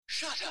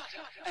Shut up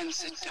and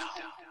sit down.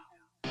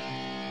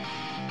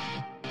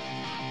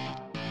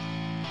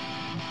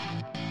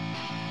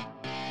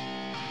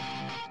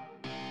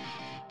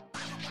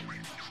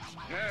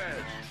 Yes,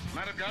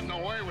 might have gotten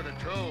away with it,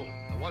 too.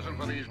 If it wasn't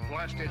for these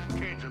blasted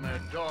kids and their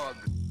dog.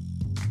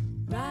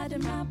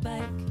 Riding my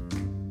bike.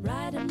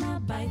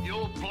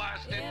 You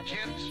blasted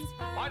kids!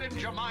 Why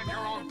didn't you mind your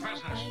own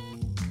business?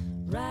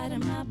 Riding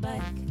my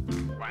bike.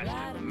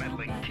 Blasted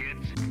meddling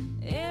kids.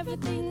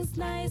 Everything's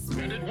nice.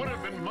 And it would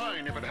have been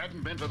mine if it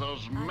hadn't been for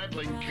those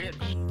meddling kids.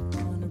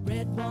 On a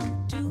red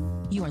one, two.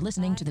 You are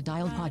listening to the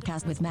Dialed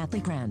Podcast with Matt Lee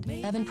Grand,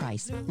 Evan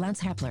Price,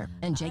 Lance Hapler,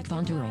 and Jake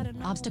Von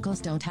Turing.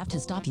 Obstacles don't have to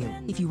stop you.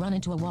 If you run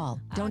into a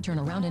wall, don't turn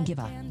around and give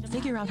up.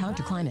 Figure out how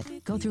to climb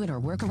it, go through it, or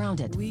work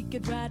around it. We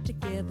could ride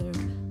together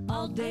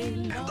all day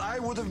long. And I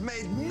would have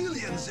made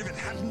millions if it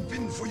hadn't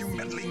been for you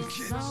meddling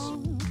kids.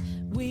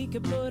 We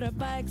could put our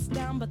bikes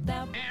down, but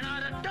that And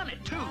I'd have done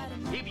it too,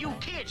 if you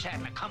kids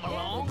hadn't come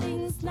along.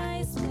 everything's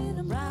nice when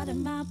I'm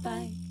riding my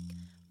bike.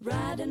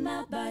 Riding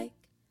my bike.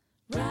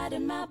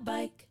 Riding my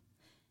bike.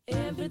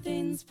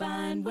 Everything's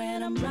fine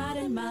when I'm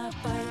riding my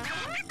bike.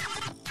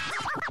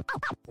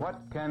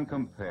 What can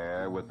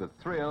compare with the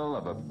thrill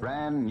of a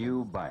brand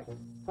new bike?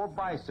 For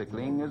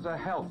bicycling is a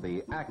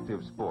healthy,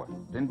 active sport,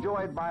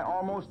 enjoyed by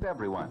almost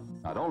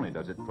everyone. Not only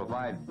does it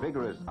provide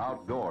vigorous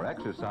outdoor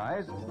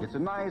exercise, it's a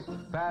nice,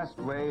 fast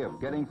way of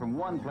getting from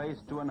one place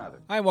to another.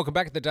 Hi, and welcome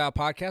back to the Dial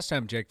Podcast.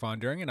 I'm Jake Von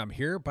During, and I'm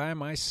here by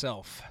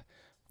myself.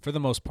 For the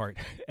most part.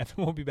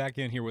 Evan will be back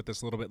in here with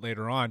us a little bit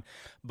later on.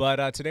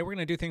 But today we're going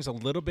to do things a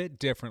little bit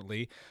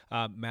differently.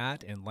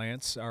 Matt and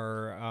Lance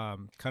are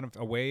kind of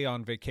away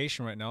on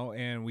vacation right now,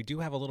 and we do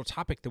have a little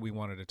topic that we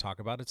wanted to talk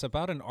about. It's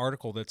about an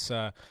article that's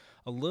a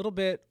little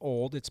bit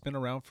old. It's been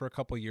around for a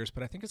couple of years,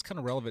 but I think it's kind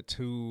of relevant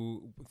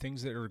to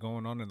things that are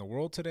going on in the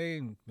world today,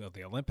 and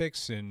the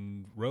Olympics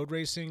and road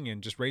racing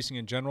and just racing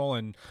in general.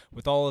 And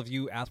with all of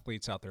you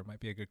athletes out there, it might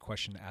be a good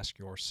question to ask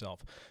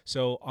yourself.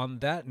 So on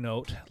that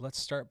note, let's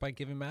start by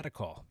giving Matt a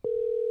call.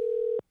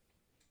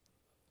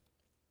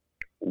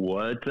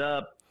 What's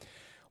up?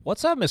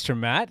 What's up, Mr.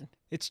 Matt?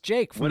 It's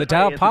Jake from What the if I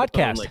Dial answer the phone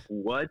Podcast. like,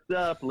 what's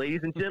up,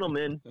 ladies and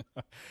gentlemen?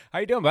 How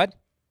you doing, bud?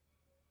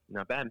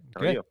 Not bad.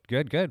 How are Good,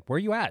 you? good. Where are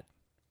you at?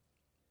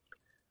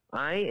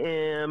 I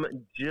am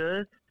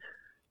just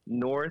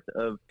north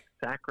of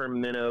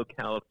Sacramento,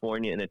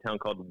 California, in a town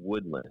called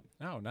Woodland.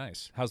 Oh,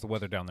 nice. How's the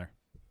weather down there?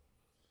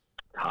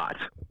 It's hot.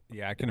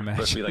 Yeah, I can It's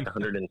supposed to be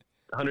imagine. like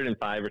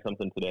 105 or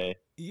something today.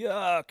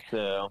 Yuck.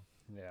 So,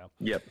 Yeah.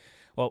 yep.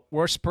 Well,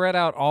 we're spread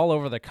out all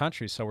over the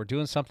country, so we're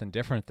doing something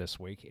different this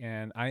week.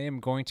 And I am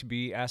going to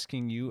be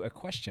asking you a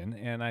question,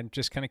 and I'm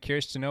just kind of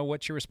curious to know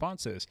what your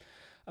response is.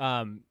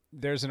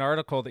 There's an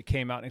article that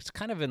came out, and it's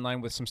kind of in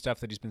line with some stuff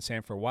that he's been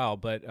saying for a while,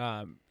 but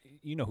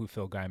you know who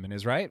Phil Guyman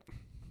is, right?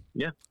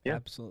 Yeah.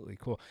 Absolutely.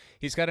 Cool.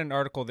 He's got an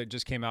article that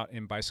just came out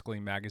in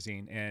Bicycling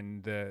Magazine,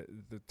 and the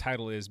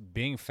title is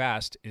 "Being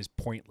Fast is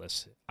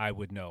Pointless, I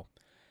Would Know."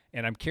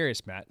 And I'm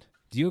curious, Matt,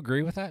 do you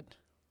agree with that?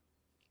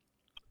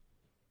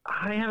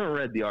 I haven't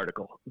read the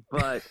article,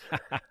 but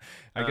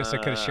I guess I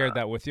could have shared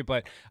that with you,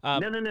 but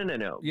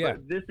no. yeah.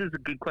 But this is a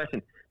good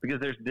question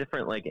because there's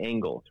different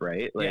angles,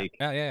 right?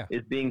 yeah.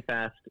 Is being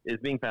fast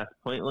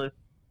pointless?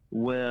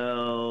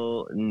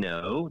 Well,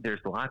 no. There's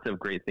lots of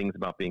great things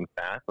about being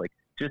fast, like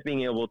just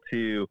being able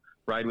to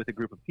ride with a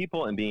group of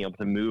people and being able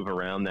to move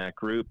around that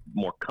group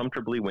more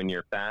comfortably when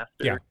you're faster.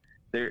 Yeah.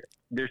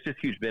 There's just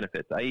huge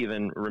benefits. I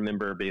even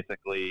remember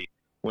basically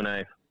when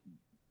I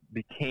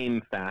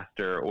became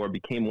faster or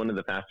became one of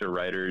the faster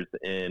riders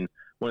in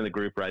one of the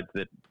group rides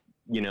that,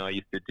 I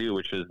used to do,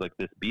 which was like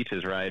this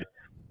beaches ride.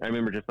 I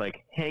remember just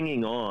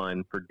hanging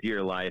on for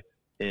dear life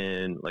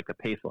in a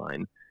pace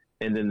line.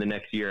 And then the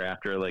next year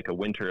after a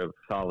winter of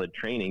solid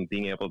training,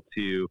 being able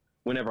to,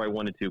 whenever I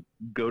wanted to,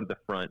 go to the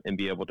front and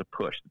be able to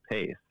push the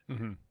pace.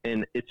 Mm-hmm.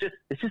 And it's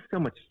just so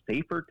much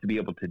safer to be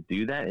able to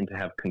do that and to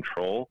have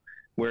control.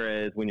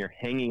 Whereas when you're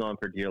hanging on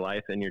for dear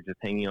life and you're just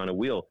hanging on a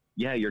wheel,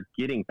 yeah, you're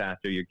getting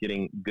faster, you're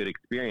getting good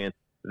experience.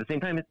 At the same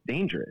time, it's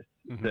dangerous.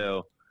 Mm-hmm.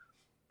 So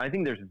I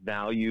think there's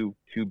value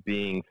to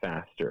being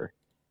faster.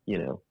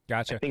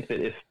 Gotcha. I think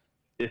that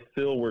if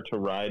Phil were to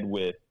ride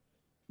with,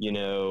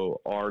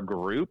 our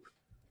group,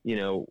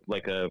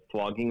 like a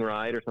flogging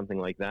ride or something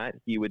like that,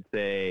 he would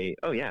say,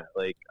 oh yeah,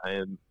 I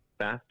am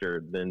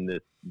faster than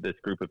this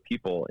group of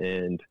people,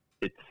 and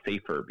it's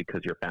safer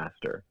because you're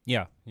faster.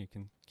 Yeah, you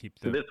can keep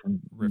the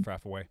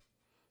riffraff away.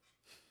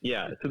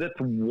 Yeah, so that's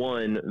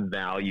one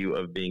value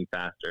of being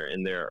faster,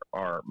 and there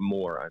are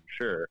more, I'm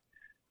sure.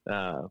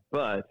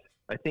 But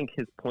I think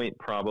his point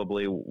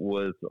probably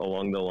was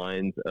along the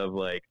lines of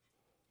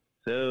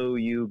so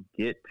you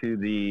get to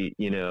the,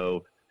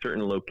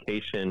 certain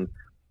location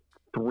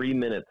 3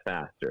 minutes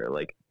faster.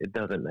 It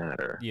doesn't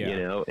matter,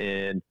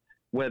 and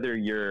whether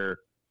you're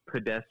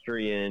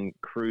pedestrian,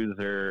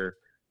 cruiser,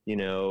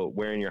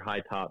 wearing your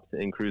high tops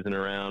and cruising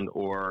around,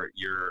 or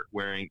you're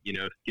wearing,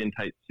 skin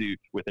tight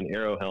suits with an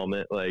aero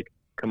helmet,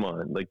 come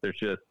on, there's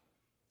just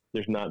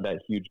there's not that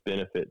huge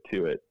benefit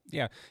to it.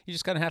 Yeah, you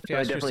just kind of have to So I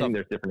ask definitely yourself. think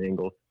there's different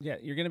angles. Yeah,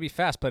 you're going to be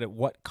fast, but at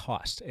what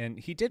cost? And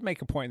he did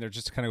make a point there,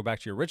 just to kind of go back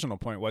to your original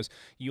point, was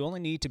you only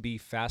need to be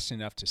fast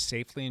enough to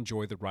safely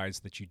enjoy the rides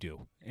that you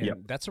do. And Yep.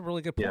 that's a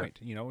really good point,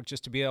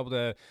 just to be able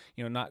to,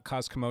 not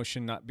cause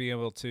commotion, not be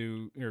able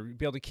to, or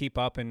be able to keep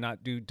up and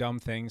not do dumb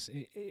things.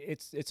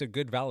 It's a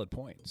good, valid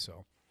point.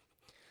 So.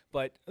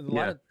 But a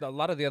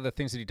lot of the other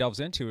things that he delves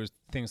into is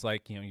things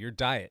like, your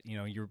diet.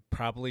 You're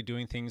probably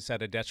doing things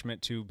at a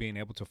detriment to being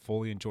able to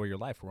fully enjoy your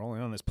life. We're only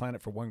on this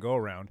planet for one go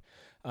around.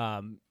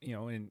 And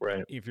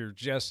if you're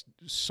just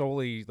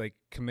solely like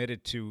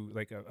committed to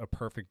like a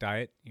perfect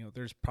diet,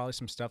 there's probably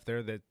some stuff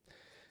there that,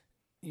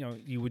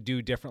 you would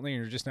do differently,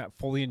 and you're just not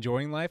fully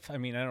enjoying life. I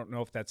mean, I don't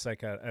know if that's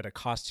like at a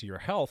cost to your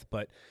health,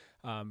 but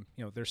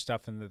there's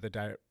stuff in the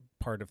diet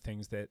part of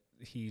things that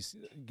he's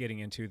getting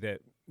into that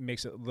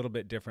makes it a little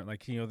bit different.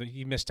 Like,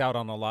 he missed out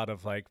on a lot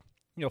of like,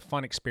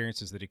 fun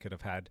experiences that he could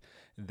have had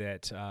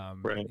that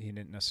he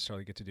didn't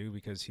necessarily get to do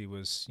because he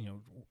was,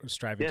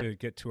 striving to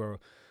get to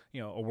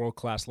a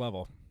world-class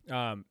level.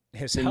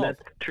 His health.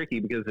 That's tricky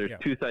because there's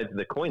two sides of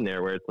the coin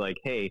there where it's like,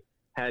 hey,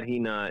 had he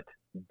not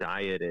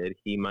dieted,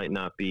 he might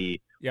not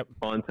be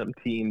on some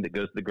team that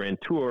goes to the Grand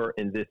Tour,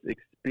 and this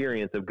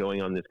experience of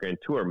going on this Grand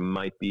Tour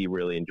might be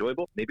really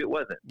enjoyable. Maybe it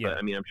wasn't, but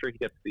I mean, I'm sure he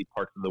got to see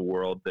parts of the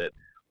world that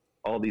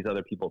all these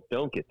other people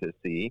don't get to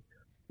see,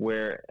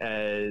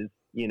 whereas,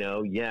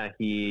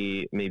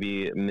 he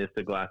maybe missed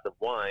a glass of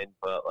wine,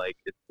 but like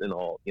it's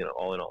all in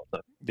all, it's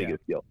not the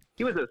biggest deal.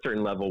 He was at a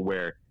certain level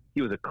where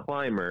he was a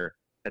climber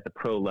at the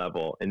pro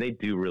level, and they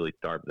do really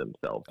starve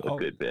themselves a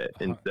good bit.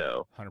 And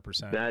so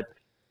 100%.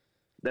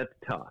 That's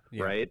tough,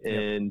 right?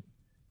 And,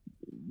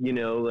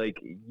 like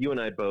you and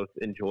I both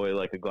enjoy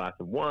like a glass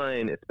of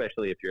wine,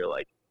 especially if you're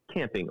like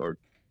camping or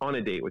on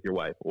a date with your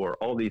wife or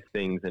all these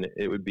things. And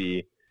it would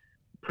be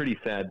pretty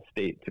sad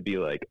state to be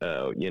like,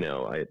 oh,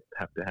 I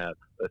have to have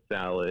a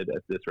salad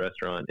at this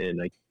restaurant and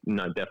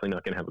definitely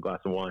not going to have a glass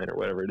of wine or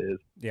whatever it is.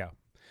 Yeah.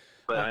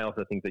 But I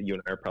also think that you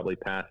and I are probably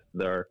past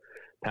our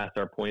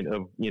point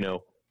of,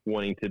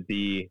 wanting to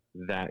be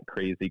that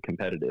crazy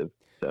competitive.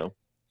 So.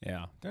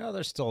 Yeah, well,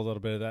 there's still a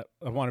little bit of that.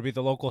 I want to be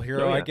the local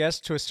hero, I guess,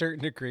 to a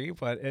certain degree.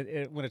 But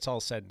when it's all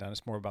said and done,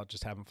 it's more about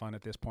just having fun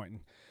at this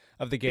point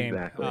of the game.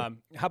 Exactly.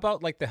 How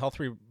about like the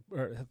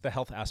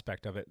health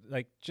aspect of it?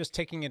 Like just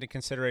taking into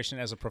consideration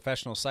as a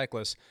professional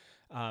cyclist,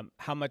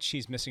 how much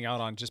he's missing out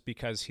on just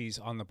because he's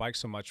on the bike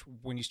so much.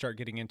 When you start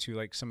getting into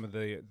like some of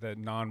the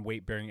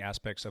non-weight bearing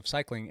aspects of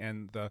cycling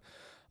and the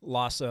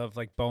loss of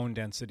like bone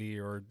density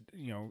or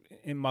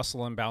in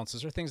muscle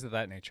imbalances or things of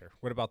that nature.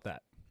 What about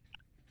that?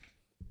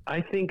 I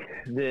think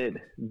that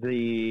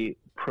the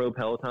pro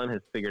Peloton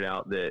has figured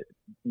out that,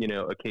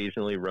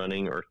 occasionally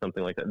running or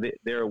something like that,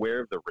 they're aware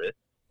of the risks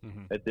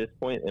at this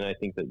point. And I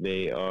think that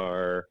they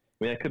are,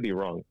 I mean, I could be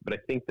wrong, but I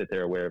think that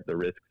they're aware of the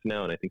risks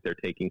now. And I think they're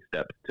taking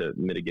steps to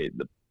mitigate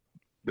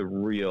the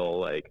real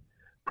like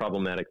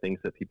problematic things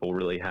that people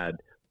really had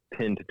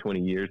 10 to 20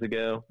 years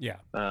ago. Yeah.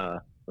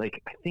 Like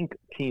I think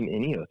Team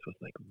Ineos was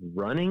like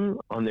running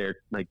on their,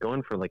 like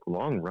going for like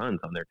long runs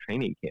on their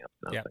training camps.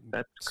 And I was like,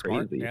 that's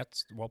smart. crazy.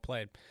 That's well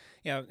played.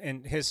 Yeah.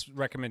 And his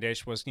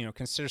recommendation was,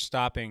 consider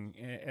stopping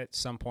at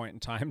some point in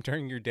time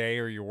during your day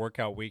or your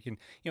workout week and,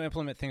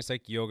 implement things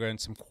like yoga and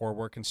some core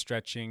work and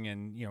stretching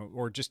and,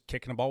 or just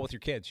kicking a ball with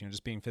your kids,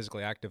 just being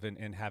physically active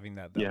and having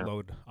that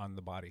load on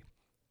the body.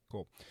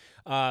 Cool.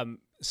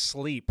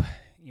 Sleep.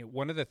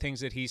 One of the things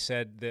that he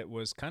said that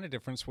was kind of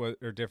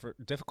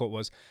difficult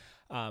was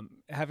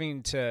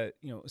having to,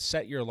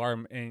 set your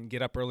alarm and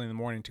get up early in the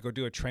morning to go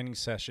do a training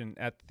session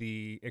at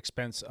the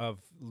expense of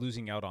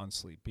losing out on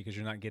sleep because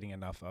you're not getting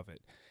enough of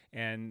it.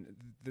 And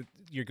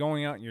you're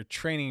going out and you're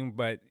training,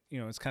 but,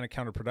 it's kind of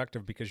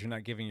counterproductive because you're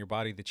not giving your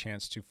body the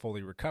chance to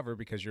fully recover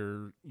because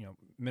you're,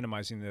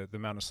 minimizing the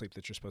amount of sleep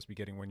that you're supposed to be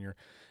getting when you're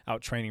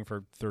out training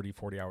for 30,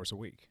 40 hours a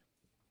week.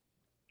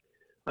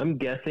 I'm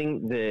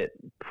guessing that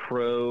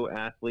pro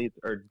athletes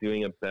are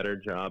doing a better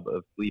job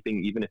of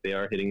sleeping, even if they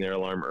are hitting their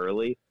alarm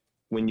early,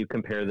 when you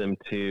compare them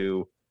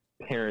to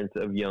parents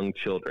of young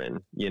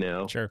children,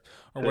 Sure.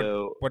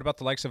 Or what about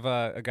the likes of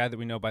a guy that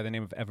we know by the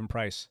name of Evan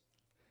Price,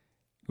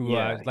 who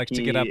likes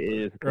to get up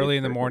early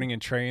in the morning and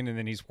train, and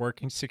then he's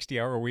working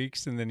 60-hour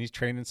weeks, and then he's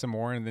training some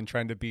more, and then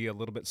trying to be a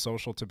little bit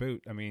social to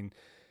boot. I mean,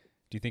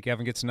 do you think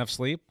Evan gets enough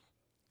sleep?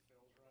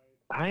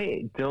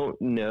 I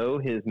don't know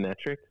his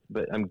metrics,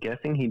 but I'm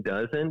guessing he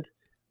doesn't.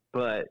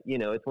 But,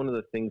 it's one of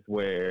those things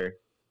where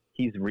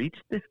he's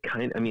reached this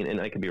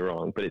and I could be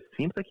wrong, but it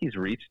seems like he's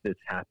reached this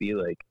happy,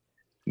 like,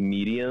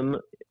 medium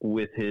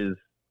with his,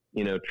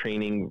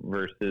 training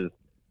versus,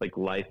 like,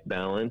 life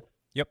balance.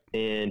 Yep.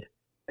 And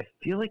I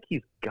feel like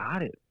he's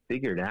got it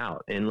figured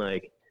out. And,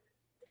 like,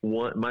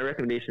 my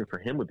recommendation for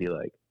him would be,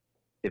 like,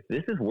 if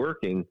this is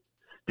working,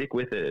 stick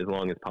with it as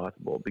long as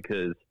possible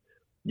because –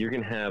 you're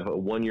going to have a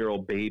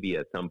 1-year-old baby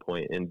at some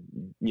point and,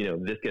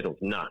 this schedule's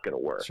not going to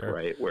work,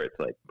 right? Where it's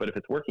like, but if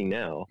it's working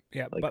now,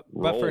 like,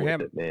 but for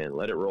him, man,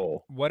 let it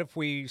roll. What if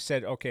we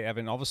said, okay,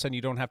 Evan, all of a sudden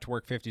you don't have to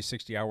work 50,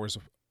 60 hours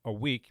a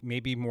week,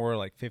 maybe more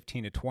like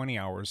 15 to 20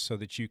 hours, so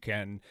that you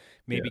can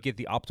maybe get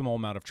the optimal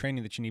amount of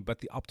training that you need, but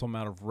the optimal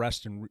amount of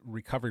rest and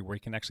recovery where he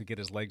can actually get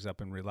his legs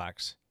up and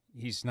relax.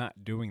 He's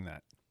not doing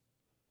that.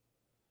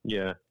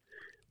 Yeah.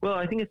 Well,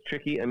 I think it's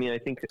tricky. I mean, I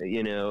think,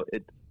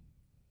 it's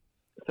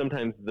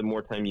sometimes the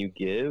more time you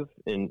give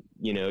and,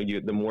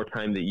 the more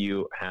time that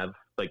you have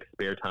like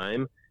spare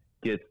time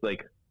gets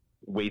like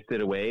wasted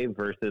away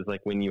versus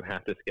like when you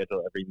have to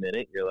schedule every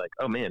minute, you're like,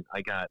 oh man,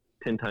 I got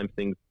 10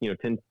 things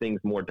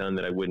more done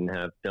that I wouldn't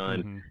have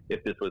done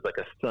if this was like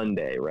a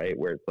Sunday, right?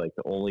 Where it's like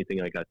the only thing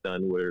I got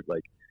done were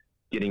like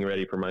getting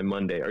ready for my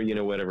Monday or,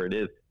 whatever it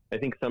is. I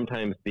think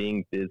sometimes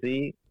being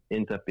busy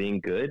ends up being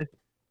good,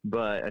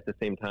 but at the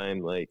same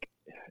time, like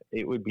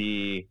it would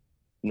be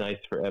nice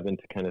for Evan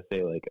to kind of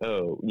say like,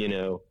 oh,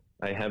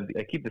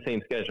 I keep the same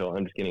schedule.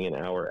 I'm just getting an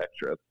hour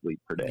extra of sleep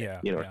per day,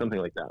 or something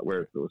like that,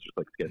 where it was just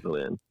like scheduled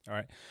in. All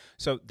right.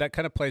 So that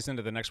kind of plays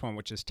into the next one,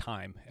 which is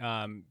time.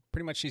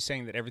 Pretty much she's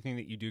saying that everything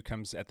that you do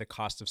comes at the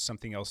cost of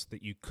something else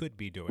that you could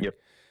be doing. Yep.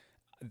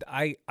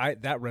 I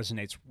that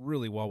resonates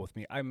really well with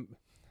me.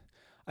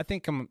 I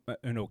think I'm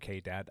an okay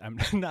dad. I'm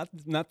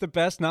not the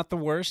best, not the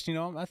worst,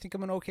 I think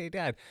I'm an okay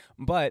dad.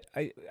 But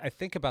I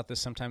think about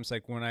this sometimes,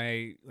 like when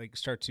I like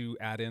start to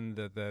add in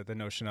the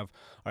notion of,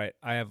 all right,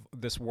 I have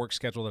this work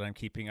schedule that I'm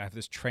keeping. I have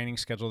this training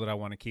schedule that I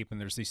want to keep. And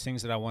there's these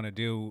things that I want to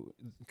do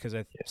because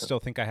I still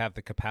think I have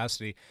the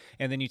capacity.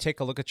 And then you take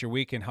a look at your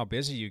week and how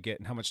busy you get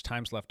and how much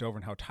time's left over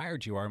and how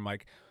tired you are. I'm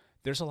like,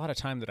 there's a lot of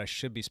time that I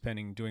should be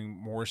spending doing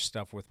more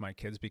stuff with my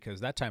kids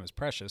because that time is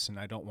precious and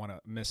I don't want to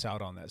miss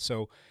out on that.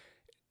 So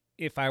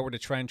if I were to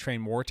try and train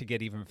more to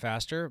get even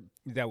faster,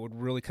 that would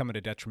really come at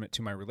a detriment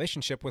to my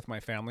relationship with my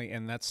family,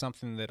 and that's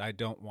something that I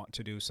don't want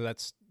to do. So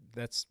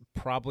that's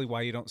probably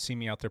why you don't see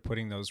me out there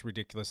putting those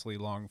ridiculously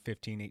long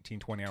 15, 18,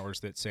 20 hours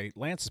that, say,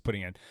 Lance is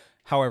putting in.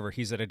 However,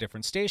 he's at a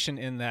different station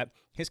in that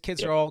his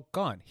kids are all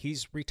gone.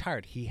 He's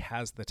retired. He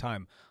has the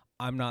time.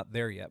 I'm not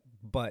there yet,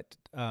 but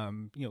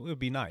it would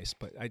be nice,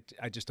 but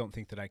I just don't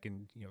think that I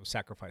can,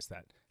 sacrifice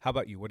that. How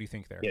about you? What do you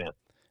think there? Yeah.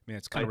 I mean,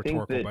 it's kind of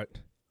rhetorical, but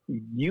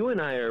you and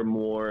I are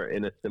more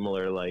in a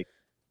similar like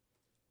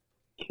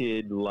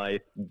kid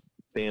life,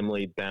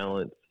 family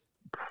balance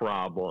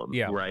problem,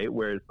 right?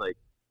 Where it's like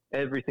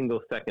every single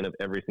second of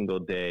every single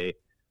day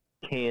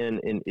can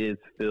and is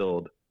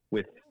filled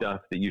with stuff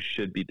that you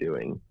should be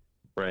doing,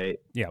 right?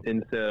 Yeah.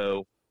 And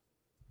so,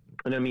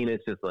 and I mean,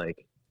 it's just like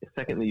the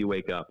second that you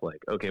wake up,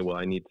 like, okay, well,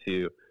 I need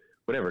to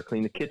whatever,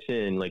 clean the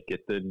kitchen, like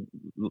get the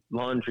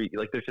laundry,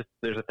 like there's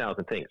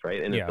 1,000 things,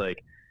 right? And it's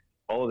like,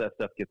 all of that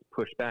stuff gets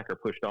pushed back or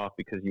pushed off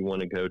because you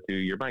want to go do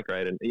your bike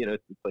ride. And,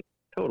 it's like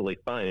totally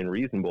fine and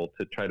reasonable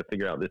to try to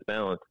figure out this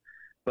balance.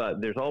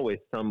 But there's always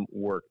some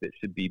work that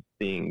should be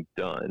being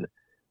done.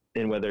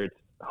 And whether it's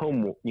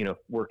home,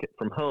 work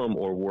from home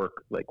or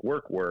work,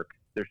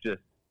 there's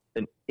just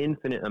an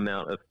infinite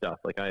amount of stuff.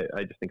 Like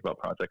I just think about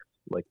projects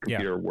like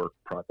computer work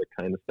project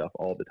kind of stuff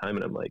all the time.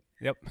 And I'm like,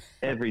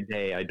 every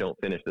day I don't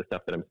finish the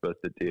stuff that I'm supposed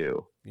to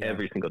do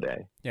every single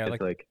day. Yeah. It's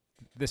like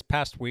this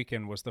past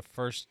weekend was the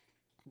first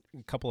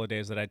couple of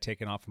days that I'd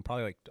taken off in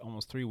probably like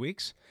almost 3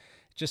 weeks.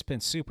 Just been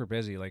super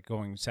busy, like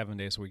going 7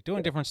 days a week,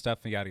 doing different stuff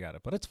and yada, yada.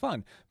 But it's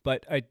fun.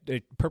 But I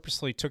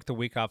purposely took the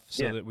week off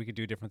so that we could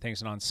do different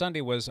things. And on Sunday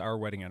was our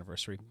wedding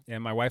anniversary.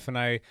 And my wife and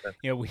I,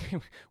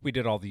 we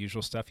did all the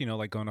usual stuff,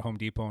 like going to Home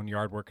Depot and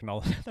yard work and all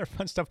that other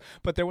fun stuff.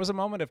 But there was a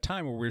moment of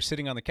time where we were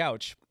sitting on the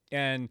couch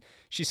and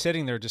she's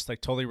sitting there just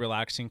like totally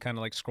relaxing, kind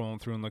of like scrolling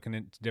through and looking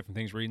at different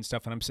things, reading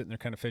stuff. And I'm sitting there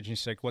kind of fidgeting.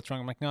 She's like, what's wrong?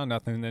 I'm like, no,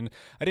 nothing. And then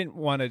I didn't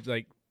want to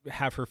like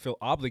have her feel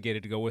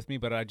obligated to go with me,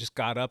 but I just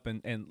got up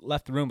and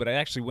left the room. But I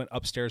actually went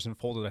upstairs and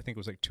folded, I think it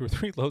was like 2 or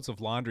 3 loads of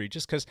laundry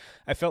just because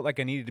I felt like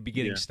I needed to be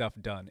getting stuff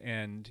done.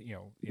 And,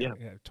 I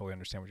totally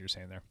understand what you're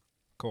saying there.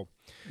 Cool.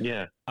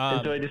 Yeah.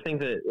 And so I just think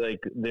that like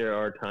there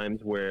are times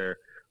where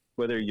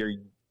whether you're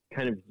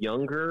kind of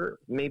younger,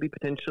 maybe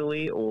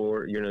potentially,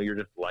 or, your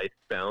just life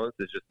balance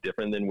is just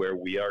different than where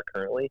we are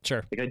currently.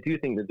 Sure. Like I do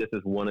think that this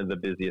is one of the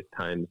busiest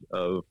times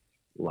of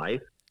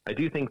life. I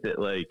do think that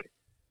like,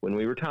 when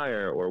we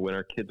retire or when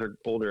our kids are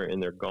older and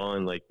they're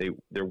gone, like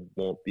there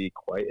won't be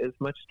quite as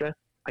much stress.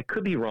 I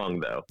could be wrong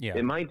though. Yeah.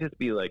 It might just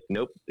be like,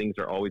 nope, things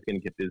are always going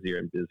to get busier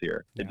and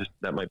busier.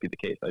 That might be the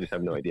case. I just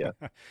have no idea.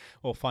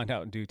 We'll find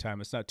out in due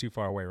time. It's not too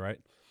far away, right?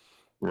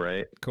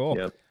 Right. Cool.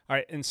 Yep. All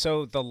right. And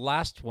so the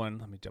last one,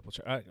 let me double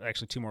check.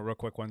 Actually, 2 more real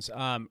quick ones.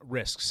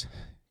 Risks.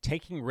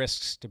 Taking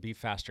risks to be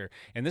faster.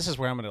 And this is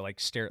where I'm going to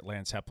like stare at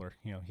Lance Hepler.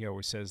 He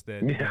always says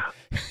that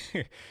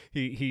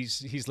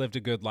he's lived a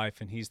good life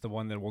and he's the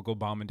one that will go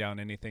bombing down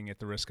anything at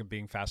the risk of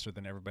being faster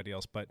than everybody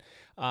else. But,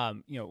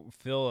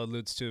 Phil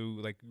alludes to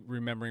like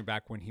remembering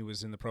back when he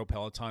was in the pro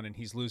peloton and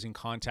he's losing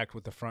contact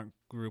with the front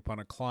group on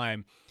a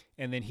climb.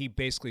 And then he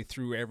basically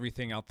threw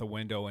everything out the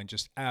window and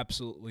just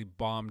absolutely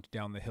bombed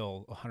down the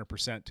hill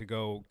 100% to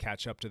go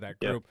catch up to that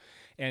group. Yep.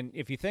 And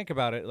if you think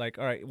about it, like,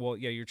 all right, well,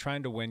 yeah, you're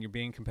trying to win, you're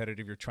being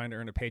competitive, you're trying to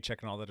earn a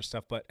paycheck and all that other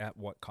stuff, but at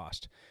what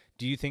cost?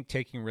 Do you think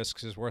taking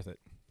risks is worth it?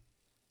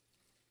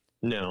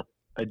 No,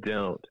 I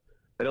don't.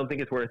 I don't think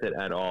it's worth it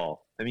at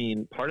all. I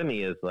mean, part of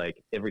me is like,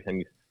 every time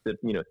you sit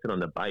on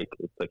the bike,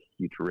 it's like a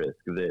huge risk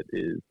that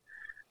is,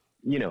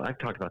 I've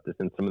talked about this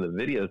in some of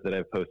the videos that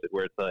I've posted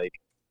where it's like,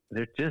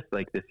 there's just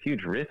like this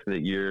huge risk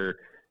that you're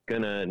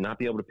going to not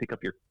be able to pick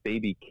up your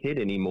baby kid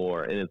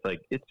anymore. And it's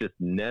like, it's just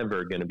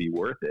never going to be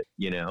worth it,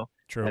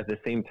 True. At the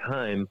same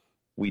time,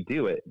 we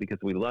do it because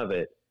we love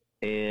it.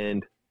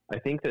 And I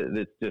think that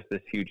it's just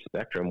this huge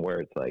spectrum where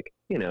it's like,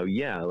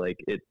 like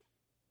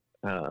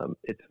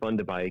it's fun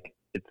to bike.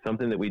 It's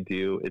something that we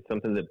do. It's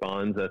something that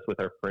bonds us with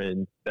our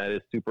friends. That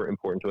is super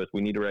important to us.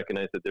 We need to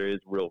recognize that there is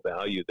real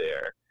value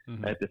there.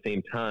 Mm-hmm. At the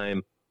same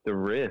time, the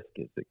risk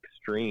is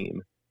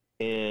extreme.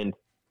 And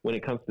when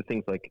it comes to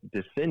things like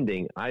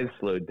descending, I've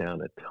slowed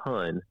down a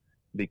ton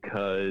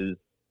because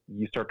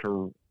you start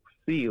to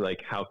see like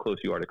how close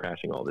you are to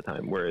crashing all the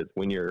time. Whereas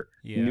when you're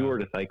newer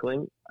to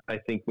cycling, I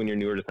think when you're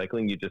newer to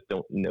cycling, you just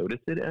don't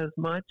notice it as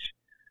much.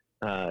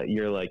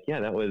 You're like, yeah,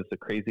 that was a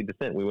crazy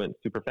descent. We went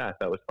super fast.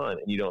 That was fun.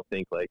 And you don't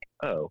think like,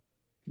 oh,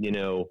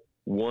 you're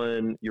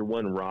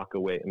one rock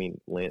away. I mean,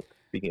 Lance,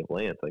 speaking of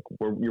Lance, like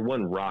you're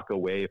one rock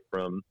away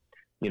from,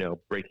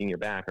 breaking your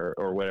back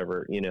or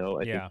whatever,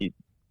 I think he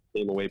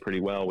came away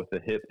pretty well with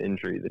the hip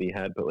injury that he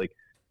had. But like,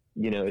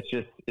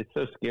 it's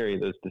so scary,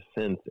 those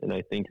descents. And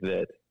I think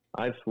that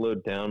I've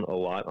slowed down a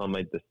lot on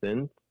my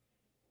descents.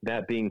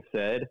 That being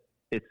said,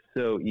 it's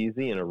so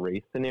easy in a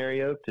race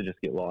scenario to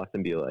just get lost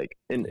and be like,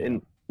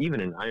 and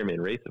even in Ironman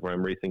races where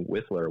I'm racing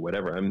Whistler or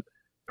whatever, I'm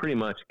pretty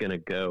much going to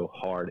go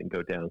hard and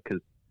go down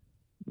because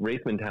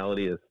race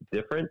mentality is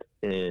different.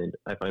 And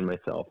I find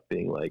myself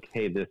being like,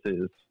 hey, this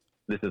is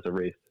a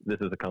race. This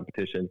is a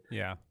competition.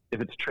 Yeah.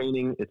 If it's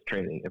training, it's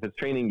training. If it's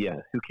training,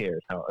 who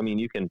cares?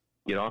 You can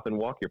get off and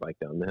walk your bike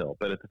down the hill.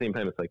 But at the same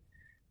time, it's like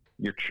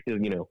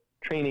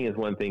training is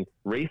one thing.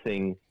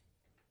 Racing,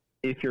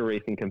 if you're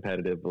racing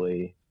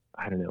competitively,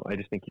 I don't know. I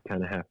just think you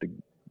kind of have to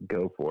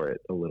go for it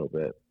a little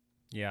bit.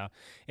 Yeah.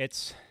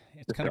 It's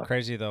kind of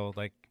crazy though.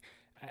 Like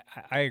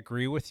I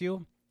agree with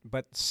you,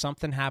 but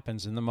something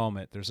happens in the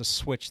moment. There's a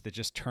switch that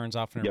just turns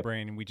off in our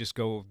brain and we just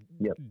go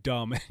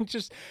dumb and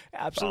just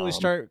absolutely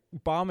start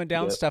bombing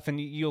down stuff. And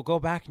you'll go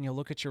back and you'll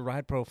look at your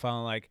ride profile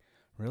and like,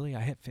 really?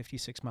 I hit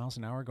 56 miles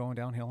an hour going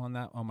downhill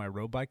on my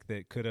road bike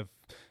that could have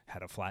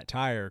had a flat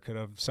tire,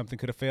 something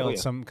could have failed,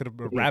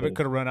 a rabbit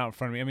could have run out in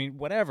front of me. I mean,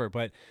 whatever.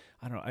 But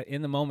I don't know.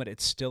 In the moment,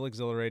 it's still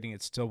exhilarating.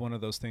 It's still one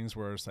of those things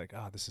where it's like,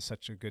 this is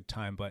such a good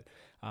time. But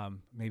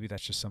maybe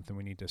that's just something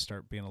we need to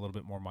start being a little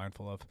bit more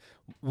mindful of.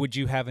 Would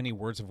you have any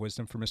words of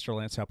wisdom for Mr.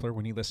 Lance Hepler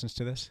when he listens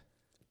to this?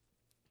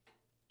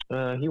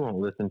 He won't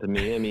listen to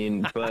me. I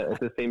mean, but at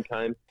the same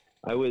time,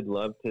 I would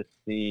love to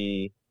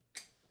see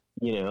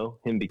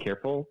him be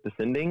careful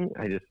descending.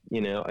 I just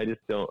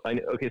don't.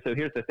 Okay, so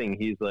here's the thing.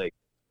 He's like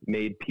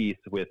made peace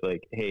with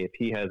like, hey, if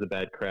he has a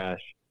bad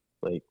crash,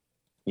 like,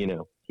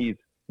 he's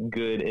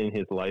good in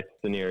his life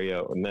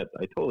scenario, and that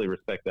I totally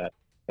respect that.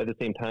 At the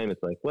same time,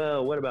 it's like,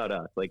 well, what about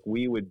us? Like,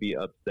 we would be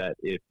upset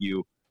if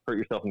you hurt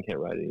yourself and can't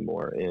ride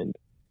anymore. And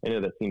I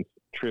know that seems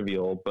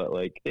trivial, but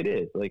like it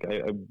is. Like,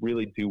 I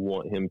really do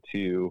want him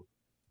to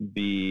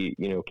be,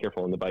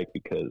 careful on the bike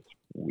because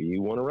we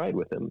want to ride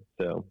with him.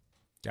 So.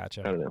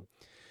 Gotcha. I don't know.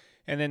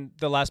 And then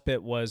the last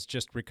bit was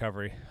just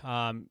recovery.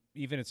 Even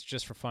if it's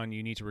just for fun,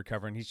 you need to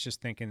recover. And he's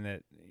just thinking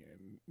that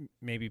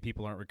maybe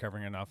people aren't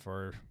recovering enough,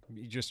 or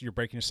you're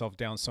breaking yourself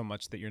down so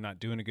much that you're not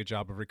doing a good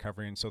job of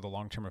recovering. And so the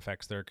long-term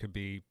effects there could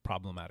be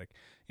problematic.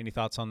 Any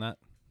thoughts on that?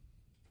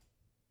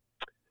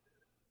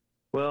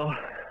 Well,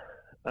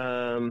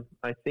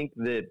 I think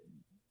that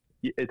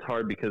it's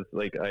hard because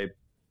like I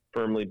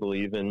firmly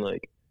believe in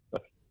like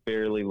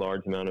fairly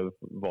large amount of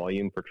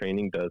volume for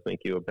training does make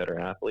you a better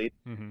athlete.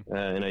 Mm-hmm.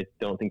 And I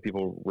don't think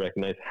people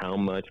recognize how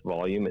much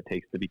volume it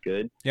takes to be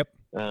good. Yep.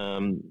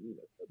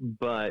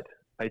 But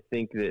I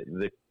think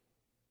that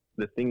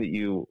the thing that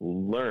you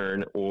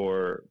learn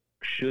or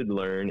should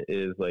learn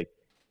is like,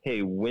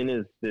 hey, when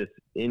is this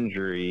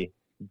injury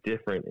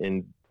different?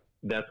 And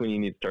that's when you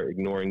need to start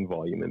ignoring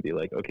volume and be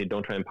like, okay,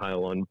 don't try and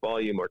pile on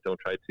volume, or don't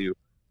try to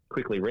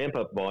quickly ramp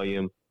up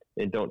volume.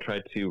 And don't try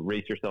to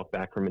race yourself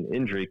back from an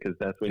injury, because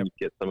that's when you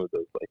get some of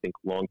those, I think,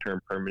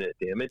 long-term permanent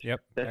damage. Yep.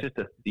 That's just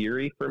a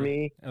theory for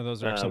me. Oh,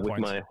 those are excellent with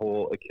points. My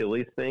whole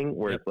Achilles thing,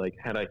 where it's like,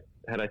 I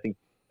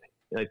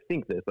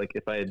think this, like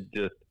if I had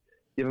just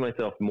given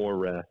myself more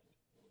rest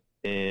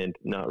and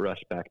not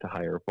rushed back to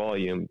higher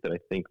volume, that I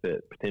think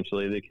that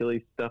potentially the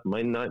Achilles stuff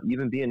might not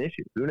even be an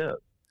issue. Who knows?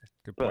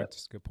 Good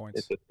points. Good points.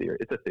 It's a theory.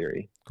 It's a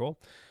theory. Cool.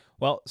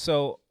 Well,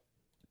 so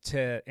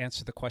to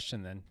answer the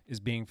question then, is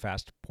being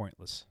fast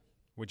pointless?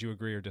 Would you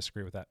agree or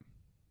disagree with that?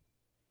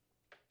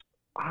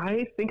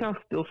 I think I'll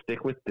still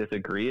stick with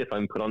disagree if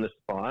I'm put on the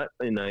spot,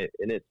 and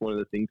it's one of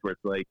the things where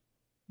it's like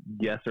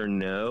yes or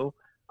no.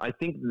 I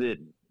think that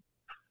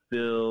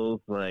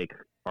Phil's like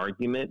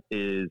argument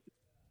is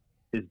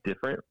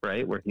different,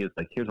 right? Where he is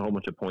like, here's a whole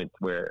bunch of points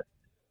where,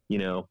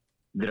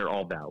 that are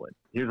all valid.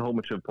 Here's a whole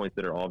bunch of points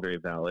that are all very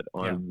valid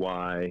on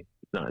why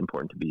it's not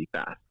important to be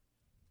fast.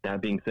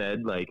 That being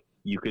said, like,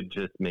 you could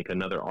just make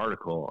another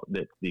article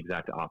that's the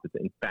exact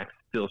opposite. In fact,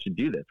 Phil should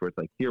do this, where it's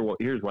like,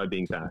 here's why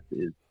being fast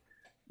is,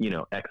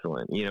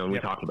 excellent. And we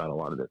talked about a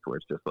lot of this where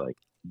it's just like,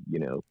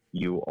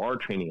 you are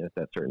training at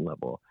that certain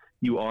level.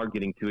 You are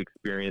getting to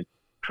experience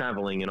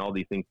traveling and all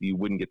these things you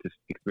wouldn't get to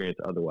experience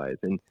otherwise.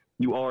 And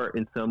you are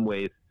in some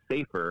ways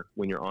safer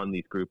when you're on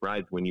these group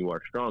rides when you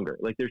are stronger.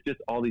 Like there's just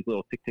all these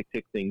little tick, tick,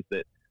 tick things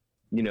that,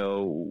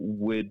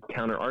 would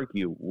counter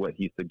argue what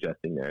he's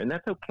suggesting there. And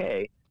that's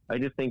okay. I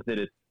just think that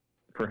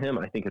for him,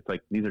 I think it's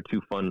like, these are two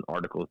fun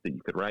articles that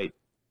you could write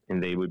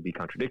and they would be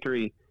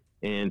contradictory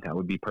and that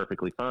would be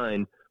perfectly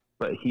fine.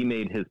 But he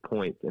made his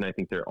points and I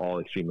think they're all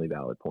extremely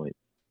valid points.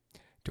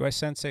 Do I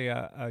sense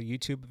a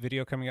YouTube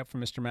video coming up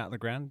from Mr. Matt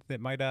LeGrand that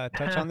might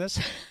touch on this?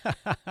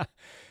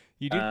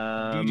 You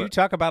do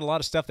talk about a lot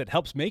of stuff that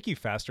helps make you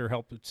faster,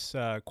 helps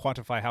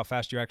quantify how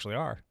fast you actually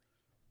are.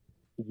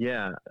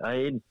 Yeah,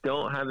 I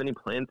don't have any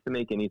plans to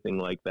make anything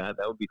like that.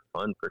 That would be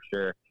fun for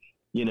sure.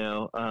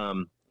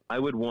 I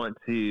would want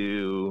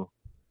to,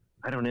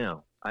 I don't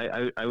know.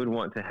 I would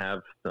want to have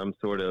some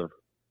sort of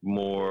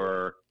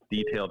more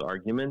detailed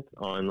argument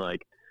on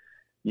like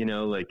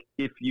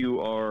if you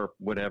are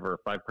whatever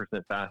 5%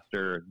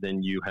 faster,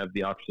 then you have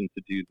the option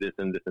to do this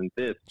and this and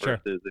this. Sure.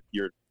 Versus if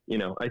you're,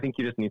 I think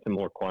you just need some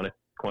more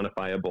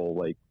quantifiable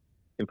like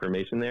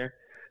information there.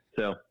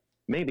 So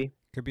maybe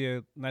could be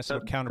a nice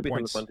little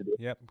counterpoint. Fun to do.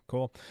 Yep,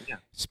 cool. Yeah.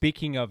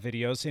 Speaking of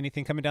videos,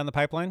 anything coming down the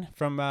pipeline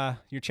from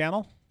your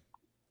channel?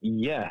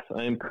 Yes,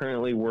 I am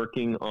currently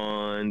working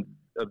on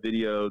a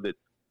video that's,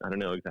 I don't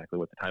know exactly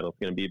what the title is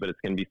going to be, but it's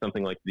going to be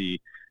something like the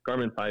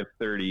Garmin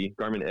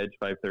Edge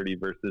 530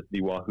 versus the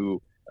Wahoo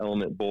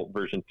Element Bolt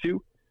version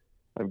 2.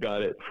 I've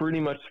got it pretty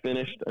much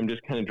finished. I'm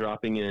just kind of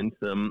dropping in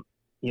some,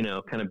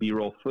 kind of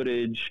B-roll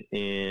footage,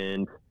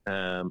 and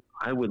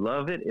I would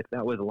love it if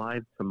that was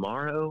live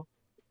tomorrow.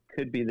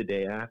 Could be the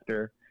day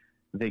after.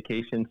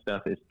 Vacation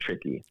stuff is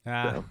tricky.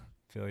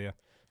 Feel you.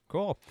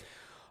 Cool.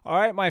 All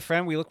right, my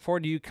friend, we look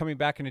forward to you coming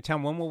back into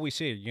town. When will we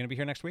see you? You going to be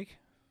here next week?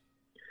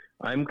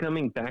 I'm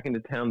coming back into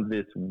town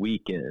this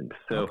weekend,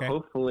 so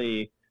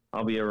hopefully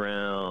I'll be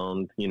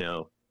around,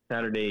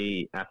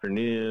 Saturday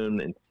afternoon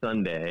and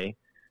Sunday.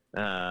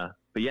 But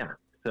yeah,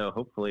 so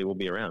hopefully we'll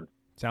be around.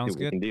 Sounds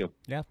good. We can do.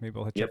 Yeah, maybe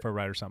we'll hit you up for a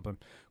ride or something.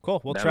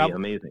 Cool. We'll That'd be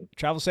amazing.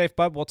 Travel safe,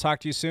 bud. We'll talk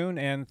to you soon,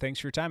 and thanks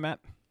for your time, Matt.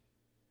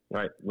 All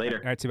right, later.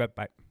 All right, see you,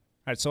 bye. All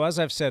right, so as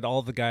I've said,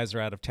 all the guys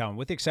are out of town,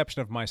 with the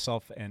exception of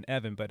myself and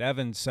Evan. But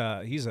Evan's,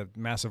 he's a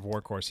massive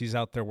workhorse. He's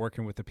out there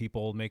working with the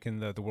people, making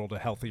the world a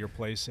healthier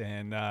place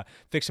and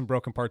fixing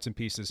broken parts and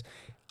pieces.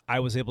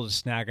 I was able to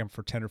snag him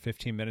for 10 or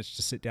 15 minutes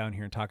to sit down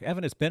here and talk.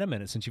 Evan, it's been a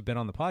minute since you've been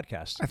on the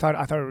podcast. I thought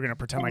we were going to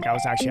pretend like I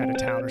was actually out of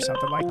town or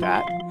something like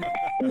that.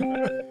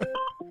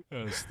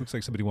 Looks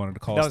like somebody wanted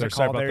to call that us. Was a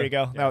call. There you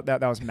go. Yeah.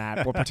 That was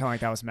Matt. We'll pretend like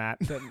that was Matt.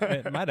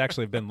 It might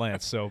actually have been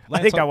Lance. So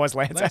I think that was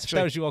Lance. Actually,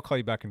 that was you. I'll call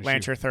you back in the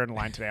Lance, you're third in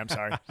line today. I'm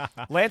sorry.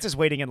 Lance is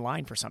waiting in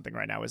line for something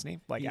right now, isn't he?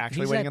 Like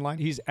actually waiting in line?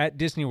 He's at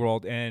Disney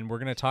World, and we're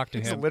going to talk to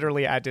him. He's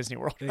literally at Disney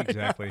World. Right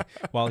exactly.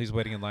 Now. While he's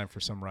waiting in line for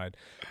some ride.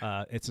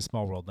 It's a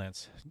small world,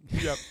 Lance.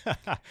 Yep.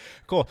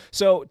 Cool.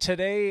 So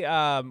today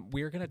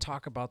we're going to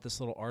talk about this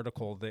little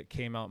article that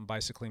came out in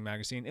Bicycling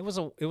Magazine. It was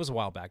a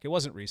while back. It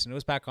wasn't recent. It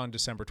was back on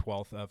December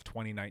 12th of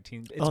 2019.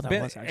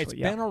 It's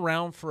been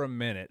around for a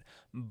minute,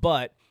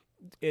 but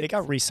it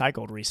got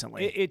recycled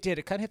recently. It did.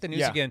 It kind of hit the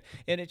news again,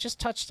 and it just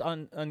touched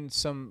on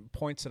some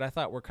points that I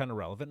thought were kind of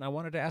relevant, and I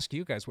wanted to ask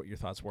you guys what your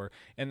thoughts were.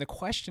 And the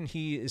question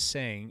he is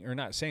saying, or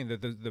not saying,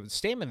 the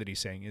statement that he's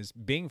saying is,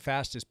 being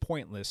fast is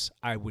pointless,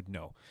 I would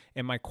know.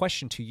 And my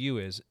question to you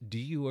is, do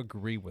you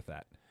agree with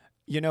that?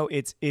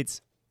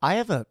 I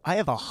have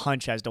a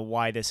hunch as to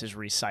why this is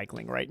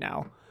recycling right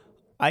now.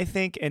 I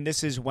think, and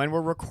this is when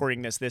we're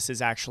recording this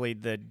is actually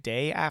the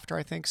day after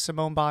I think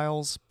Simone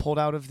Biles pulled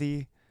out of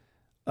the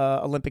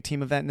Olympic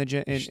team event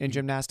in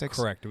gymnastics.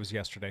 Correct. It was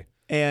yesterday.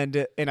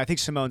 And I think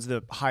Simone's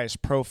the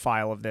highest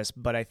profile of this,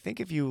 but I think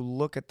if you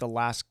look at the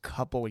last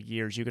couple of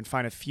years, you can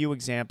find a few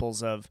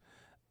examples of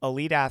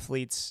elite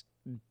athletes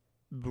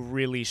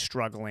really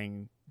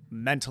struggling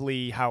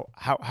mentally,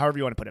 however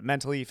you want to put it,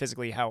 mentally,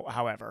 physically,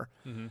 however.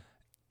 Mm-hmm.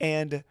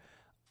 And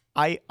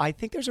I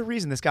think there's a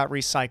reason this got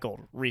recycled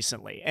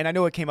recently. And I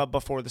know it came up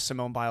before the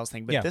Simone Biles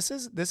thing, but this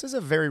is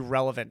a very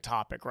relevant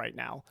topic right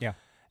now. Yeah.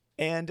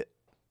 And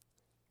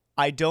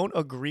I don't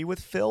agree with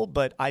Phil,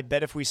 but I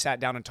bet if we sat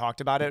down and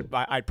talked about it,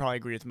 I'd probably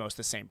agree with most of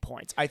the same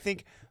points. I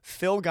think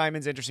Phil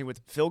Guyman's interesting.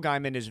 Phil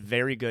Guyman is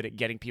very good at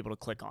getting people to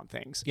click on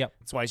things. Yep.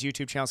 That's why his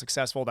YouTube channel is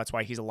successful. That's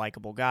why he's a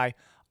likable guy.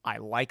 I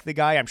like the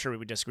guy. I'm sure we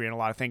would disagree on a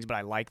lot of things, but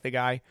I like the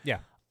guy. Yeah.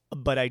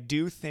 But I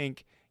do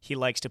think he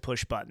likes to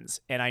push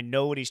buttons. And I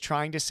know what he's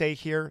trying to say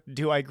here.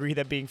 Do I agree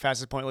that being fast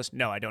is pointless?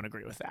 No, I don't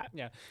agree with that.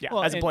 Yeah.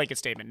 Well, as a blanket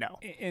statement, no.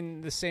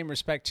 In the same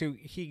respect, too,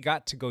 he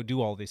got to go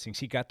do all these things.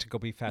 He got to go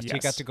be fast. Yes. He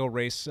got to go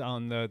race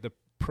on the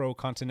pro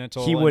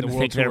continental. He and wouldn't the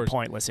World think they're Tours.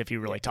 pointless if you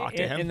really talk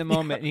to him. In the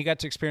moment, and he got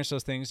to experience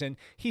those things, and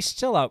he's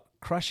still out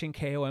crushing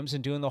KOMs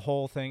and doing the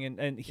whole thing,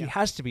 and he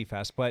has to be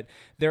fast, but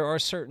there are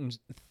certain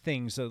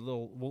things that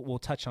we'll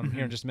touch on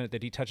here in just a minute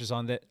that he touches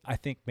on that I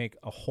think make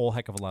a whole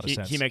heck of a lot of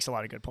sense. He makes a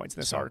lot of good points in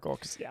this article.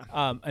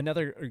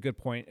 Another good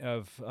point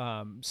of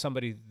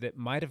somebody that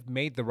might have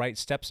made the right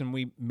steps, and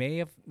we may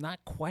have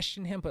not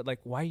questioned him, but like,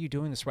 why are you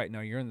doing this right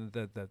now? You're in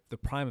the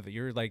prime of it.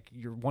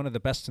 You're one of the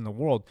best in the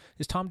world.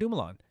 Is Tom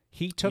Dumoulin.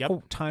 He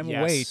took time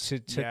away to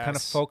kind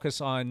of focus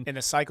on... In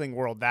the cycling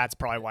world, that's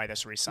probably why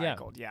this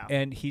recycled, yeah.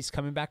 And he's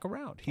coming back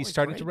around. He's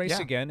starting to race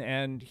again,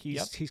 and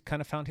he's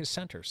kind of found his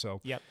center. So,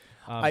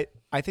 I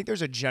think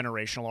there's a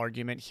generational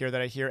argument here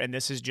that I hear, and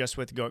this is just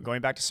with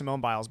going back to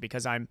Simone Biles,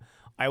 because I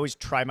always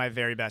try my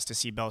very best to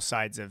see both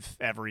sides of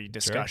every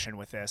discussion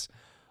with this.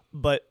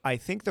 But I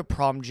think the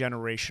problem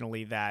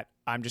generationally that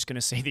I'm just going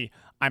to say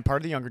I'm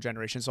part of the younger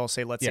generation, so I'll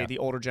say, let's say the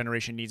older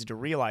generation needs to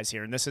realize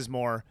here, and this is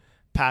more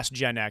past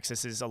Gen X,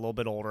 this is a little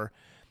bit older.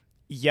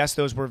 Yes,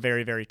 those were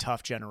very, very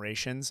tough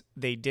generations.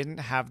 They didn't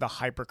have the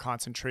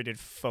hyper-concentrated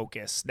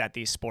focus that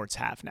these sports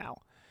have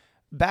now.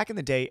 Back in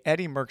the day,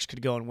 Eddie Merckx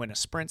could go and win a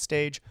sprint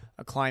stage,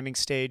 a climbing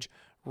stage,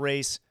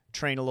 race,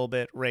 train a little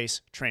bit,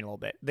 race, train a little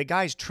bit. The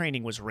guy's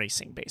training was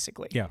racing,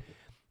 basically. Yeah.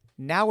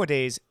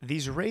 Nowadays,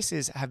 these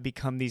races have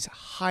become these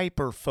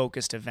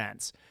hyper-focused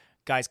events.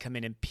 Guys come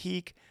in and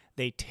peak.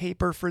 They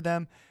taper for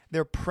them.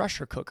 They're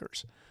pressure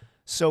cookers.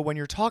 So when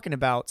you're talking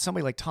about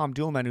somebody like Tom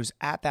Dumoulin, who's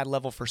at that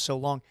level for so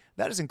long,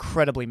 that is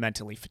incredibly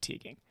mentally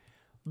fatiguing.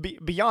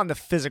 Beyond the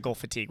physical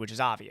fatigue, which is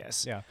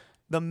obvious. Yeah.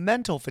 The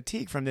mental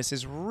fatigue from this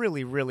is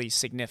really, really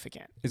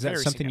significant. Is that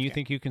something you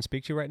think you can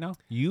speak to right now?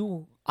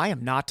 I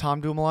am not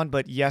Tom Dumoulin,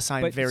 but yes,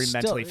 I'm very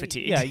mentally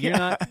fatigued. Yeah, you're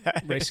not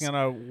racing on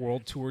a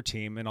world tour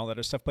team and all that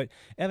other stuff. But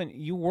Evan,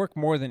 you work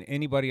more than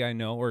anybody I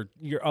know, or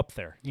you're up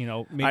there.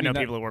 Maybe I know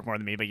people who work more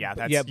than me, but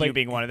you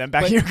being one of them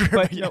back in your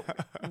group.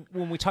 But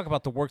when we talk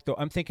about the work, though,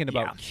 I'm thinking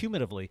about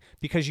cumulatively,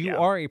 because you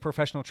are a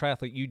professional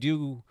triathlete. You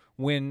do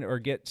win or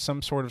get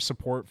some sort of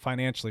support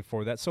financially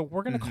for that. So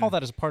we're going to call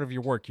that as a part of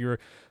your work. You're a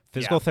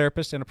physical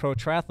therapist and a pro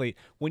triathlete.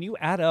 When you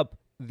add up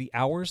the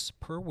hours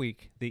per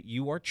week that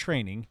you are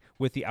training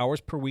with the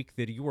hours per week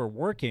that you are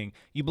working,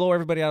 you blow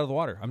everybody out of the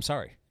water. I'm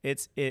sorry.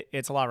 It's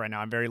a lot right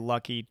now. I'm very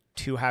lucky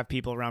to have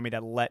people around me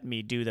that let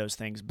me do those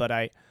things. But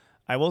I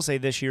will say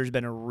this year's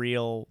been a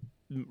real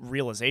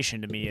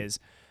realization to me is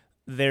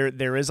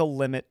there is a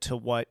limit to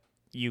what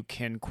you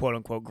can quote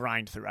unquote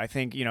grind through. I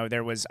think,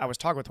 I was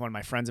talking with one of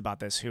my friends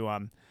about this who,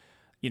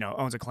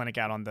 owns a clinic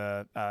out on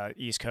the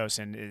East Coast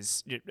and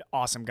is an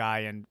awesome guy,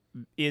 and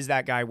is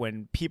that guy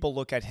when people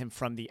look at him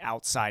from the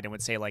outside and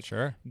would say, like,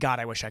 sure, God,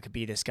 I wish I could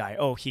be this guy.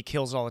 Oh, he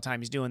kills it all the time.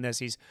 He's doing this.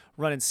 He's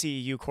running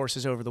CEU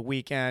courses over the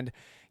weekend.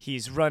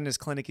 He's running his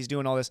clinic. He's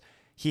doing all this.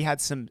 He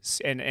had some,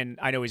 and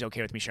I know he's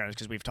okay with me sharing this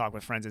because we've talked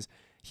with friends, is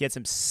he had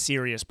some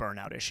serious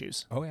burnout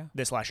issues. Oh, yeah.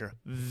 This last year.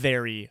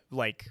 Very,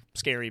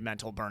 scary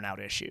mental burnout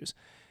issues.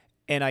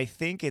 And I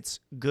think it's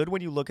good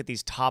when you look at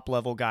these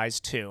top-level guys,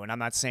 too. And I'm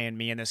not saying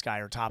me and this guy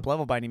are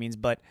top-level by any means,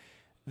 but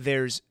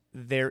there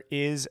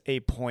is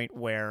a point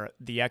where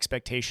the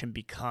expectation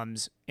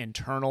becomes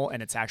internal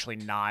and it's actually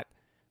not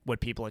what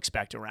people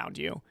expect around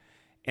you.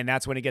 And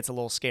that's when it gets a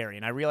little scary.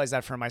 And I realized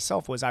that for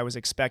myself was I was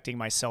expecting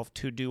myself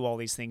to do all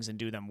these things and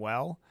do them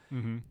well.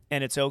 Mm-hmm.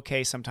 And it's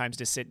okay sometimes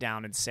to sit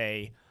down and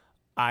say,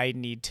 I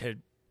need to,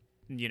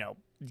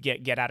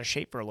 get out of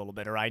shape for a little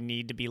bit, or I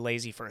need to be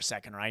lazy for a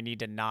second, or I need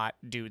to not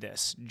do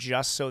this,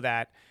 just so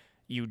that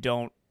you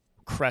don't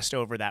crest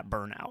over that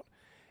burnout.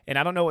 And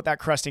I don't know what that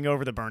cresting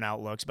over the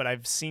burnout looks, but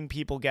I've seen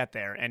people get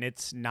there, and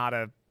it's not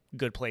a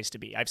good place to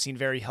be. I've seen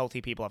very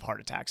healthy people have heart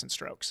attacks and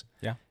strokes.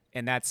 Yeah.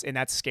 And that's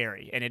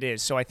scary, and it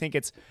is. So I think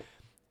it's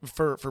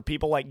for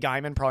people like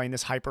Guyman, probably in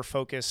this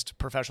hyper-focused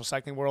professional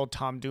cycling world,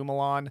 Tom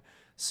Dumoulin,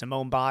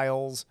 Simone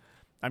Biles.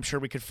 I'm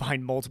sure we could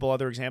find multiple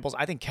other examples.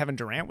 I think Kevin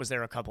Durant was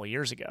there a couple of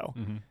years ago.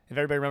 Mm-hmm. If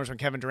everybody remembers when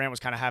Kevin Durant was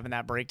kind of having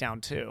that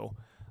breakdown too.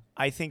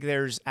 I think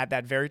there's, at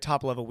that very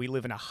top level, we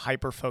live in a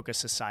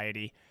hyper-focused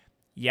society.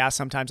 Yeah,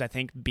 sometimes I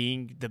think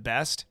being the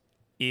best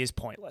is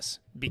pointless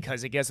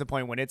because it gets to the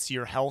point when it's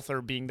your health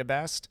or being the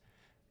best,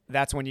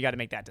 that's when you got to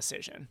make that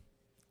decision.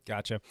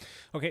 Gotcha.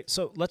 Okay,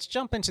 so let's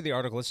jump into the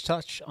article. Let's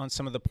touch on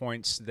some of the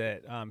points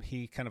that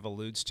he kind of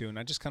alludes to, and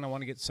I just kind of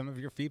want to get some of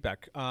your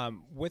feedback.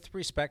 With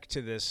respect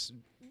to this,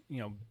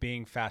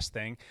 being fast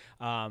thing,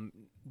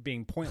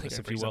 being pointless,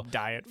 if you will.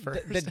 Diet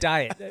first. The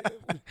diet.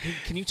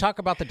 Can you talk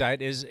about the diet?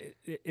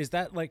 Is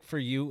that like for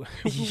you?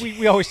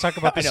 we always talk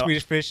about the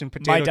Swedish fish and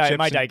potato chips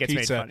my diet and gets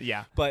pizza. made fun.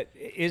 Yeah. But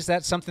is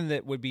that something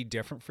that would be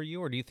different for you,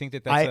 or do you think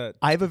that's I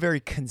have a very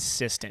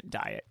consistent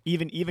diet.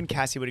 Even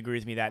Cassie would agree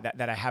with me that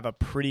I have a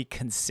pretty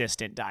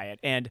consistent diet.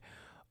 And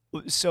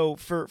so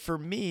for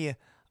me,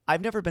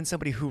 I've never been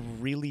somebody who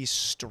really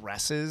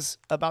stresses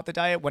about the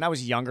diet. When I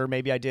was younger,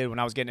 maybe I did. When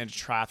I was getting into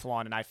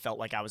triathlon and I felt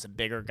like I was a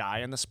bigger guy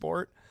in the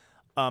sport.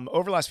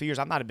 Over the last few years,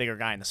 I'm not a bigger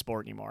guy in the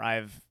sport anymore.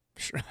 I've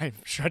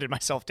shredded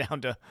myself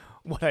down to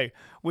what I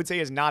would say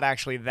is not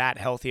actually that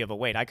healthy of a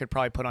weight. I could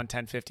probably put on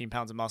 10, 15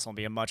 pounds of muscle and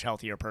be a much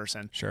healthier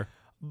person. Sure.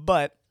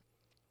 But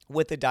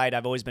with the diet,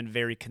 I've always been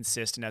very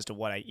consistent as to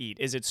what I eat.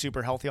 Is it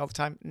super healthy all the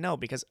time? No,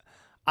 because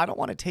I don't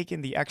want to take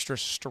in the extra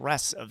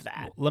stress of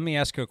that. Let me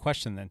ask you a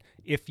question then.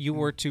 If you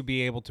were to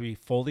be able to be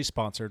fully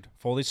sponsored,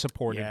 fully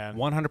supported,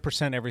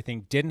 100%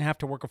 everything, didn't have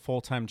to work a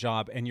full-time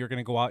job, and you're going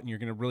to go out and you're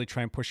going to really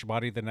try and push your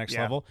body to the next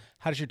level,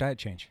 how does your diet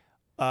change?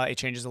 It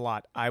changes a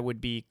lot. I would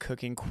be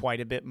cooking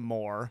quite a bit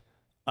more.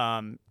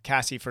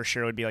 Cassie for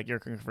sure would be like, you're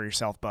cooking for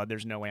yourself, bud.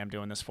 There's no way I'm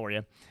doing this for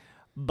you.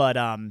 But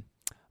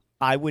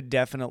I would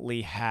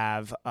definitely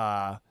have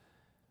a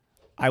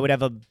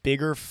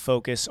bigger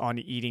focus on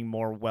eating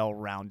more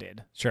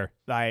well-rounded. Sure.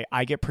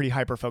 I get pretty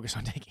hyper-focused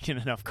on taking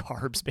in enough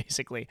carbs,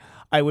 basically.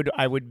 I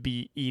would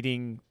be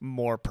eating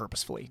more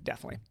purposefully,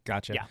 definitely.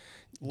 Gotcha. Yeah.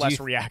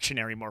 Less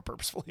reactionary, more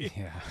purposefully.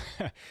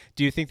 Yeah.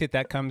 Do you think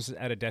that comes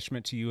at a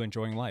detriment to you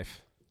enjoying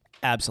life?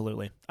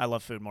 Absolutely. I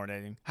love food more than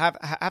anything.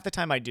 Half the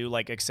time I do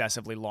like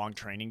excessively long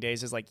training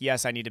days is like,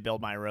 yes, I need to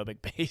build my aerobic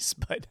base,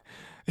 but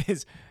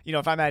if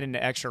I'm adding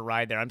an extra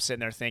ride there, I'm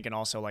sitting there thinking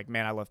also like,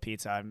 man, I love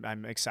pizza.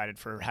 I'm excited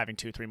for having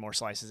 2-3 more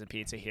slices of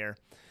pizza here.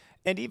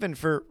 And even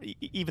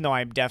though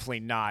I'm definitely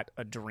not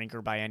a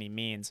drinker by any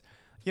means,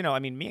 me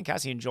and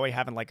Cassie enjoy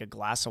having like a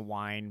glass of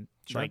wine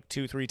like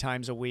 2-3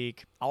 times a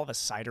week. I'll have a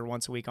cider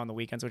once a week on the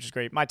weekends, which is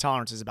great. My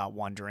tolerance is about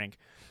 1 drink.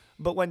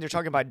 But when they're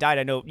talking about diet,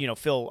 I know,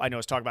 Phil, I know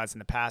has talked about this in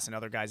the past and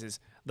other guys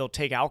is they'll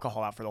take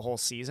alcohol out for the whole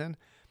season.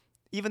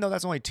 Even though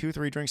that's only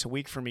 2-3 drinks a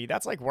week for me,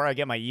 that's like where I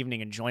get my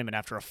evening enjoyment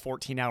after a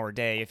 14-hour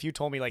day. If you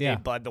told me like, hey,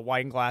 bud, the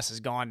wine glass is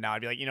gone now,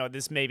 I'd be like,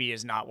 this maybe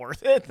is not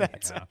worth it.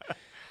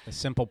 The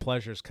simple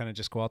pleasures kind of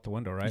just go out the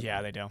window, right?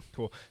 Yeah, they do.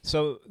 Cool.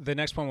 So the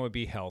next one would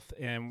be health.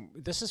 And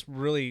this is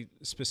really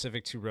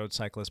specific to road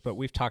cyclists, but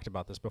we've talked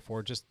about this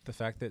before, just the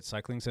fact that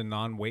cycling is a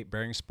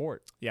non-weight-bearing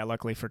sport. Yeah,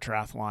 luckily for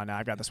triathlon,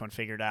 I've got this one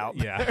figured out.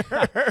 Yeah.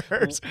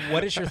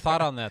 What is your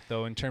thought on that,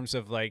 though, in terms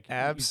of like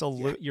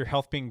your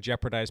health being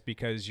jeopardized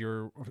because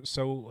you're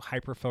so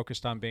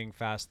hyper-focused on being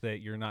fast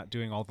that you're not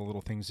doing all the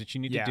little things that you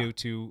need to do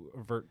to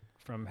avert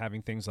from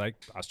having things like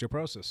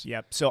osteoporosis?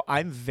 Yep. So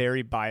I'm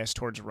very biased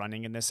towards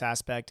running in this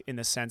aspect in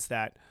the sense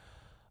that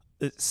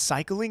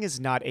cycling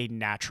is not a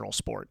natural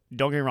sport.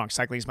 Don't get me wrong,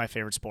 cycling is my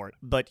favorite sport,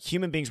 but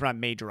human beings were not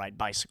made to ride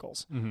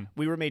bicycles. Mm-hmm.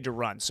 We were made to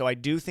run. So I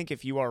do think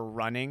if you are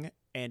running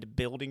and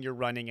building your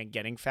running and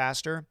getting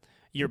faster,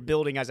 you're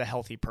building as a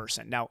healthy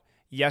person. Now,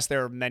 yes,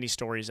 there are many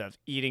stories of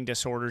eating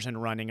disorders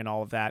and running and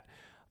all of that.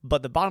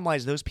 But the bottom line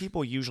is those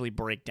people usually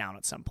break down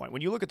at some point.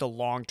 When you look at the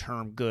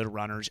long-term good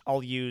runners,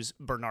 I'll use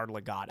Bernard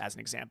Lagat as an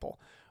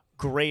example.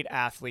 Great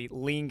athlete,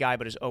 lean guy,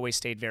 but has always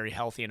stayed very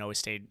healthy and always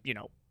stayed,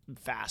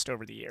 fast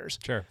over the years.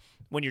 Sure.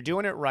 When you're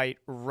doing it right,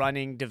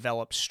 running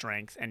develops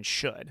strength and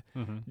should.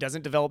 Mm-hmm.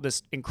 Doesn't develop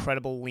this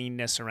incredible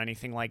leanness or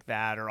anything like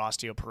that or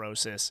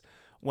osteoporosis.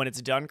 When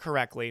it's done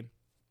correctly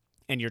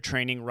and you're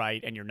training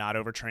right and you're not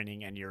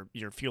overtraining and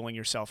you're fueling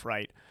yourself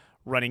right,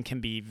 running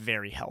can be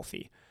very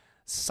healthy.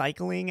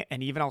 Cycling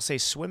and even I'll say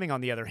swimming,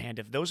 on the other hand,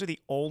 if those are the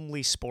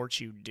only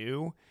sports you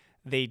do,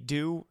 they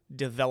do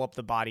develop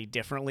the body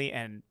differently.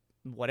 And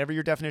whatever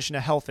your definition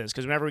of health is,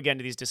 because whenever we get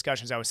into these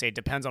discussions, I always say it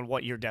depends on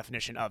what your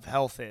definition of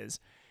health is.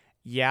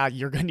 Yeah,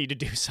 you're going to need to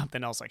do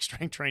something else like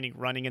strength training,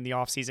 running in the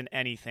off season,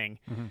 anything.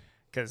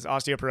 Because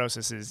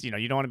osteoporosis is, you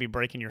don't want to be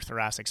breaking your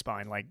thoracic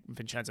spine like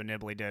Vincenzo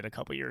Nibali did a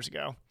couple years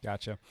ago.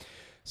 Gotcha.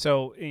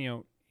 So,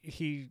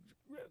 he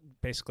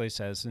basically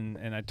says,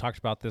 and I talked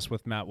about this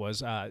with Matt,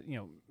 was,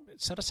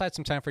 set aside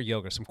some time for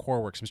yoga, some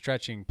core work, some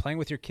stretching, playing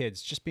with your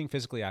kids, just being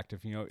physically active.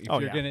 If you're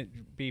going to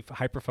be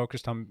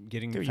hyper-focused on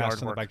getting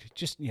fast on the bike,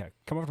 just,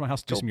 come over to my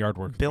house, do some yard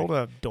work. Build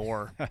a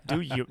door.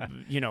 Do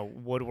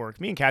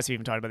woodwork. Me and Cassie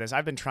even talked about this.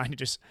 I've been trying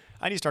to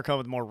I need to start coming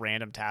up with more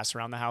random tasks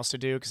around the house to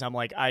do because I'm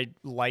like, I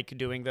like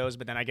doing those,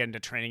 but then I get into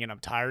training and I'm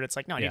tired. It's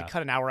like, no, I need to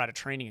cut an hour out of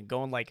training and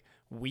go and like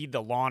weed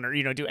the lawn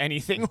or, do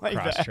anything like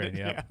that. Cross-train,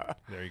 yeah.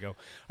 There you go. All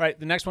right,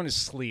 the next one is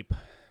sleep.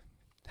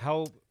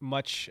 How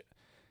much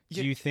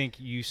do you think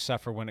you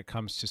suffer when it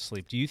comes to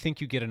sleep? Do you think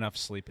you get enough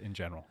sleep in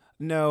general?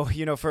 No,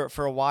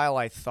 for a while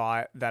I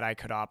thought that I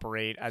could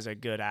operate as a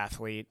good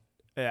athlete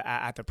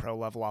at the pro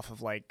level off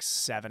of like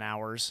 7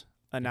 hours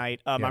a night.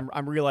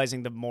 I'm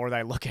realizing the more that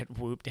I look at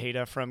Whoop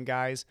data from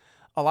guys,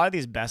 a lot of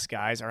these best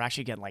guys are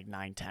actually getting like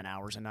 9-10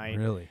 hours a night.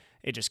 Really?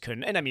 It just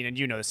couldn't. And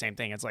the same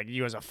thing. It's like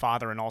you as a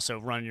father and also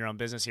running your own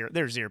business here,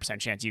 there's 0%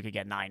 chance you could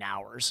get 9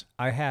 hours.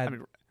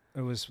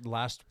 It was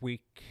last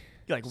week.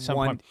 Like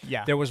one,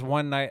 yeah. There was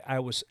one night I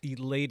was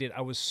elated.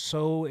 I was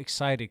so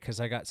excited because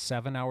I got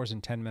 7 hours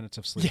and 10 minutes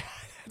of sleep.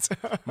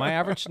 Yeah, my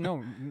average,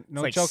 no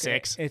like joke.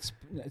 6. It's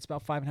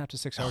about 5.5 to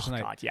 6 hours a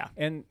night. God, yeah,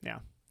 and yeah.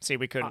 See,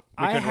 we couldn't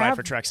ride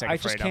for Trek Segafredo. I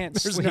just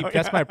can't sleep.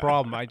 That's my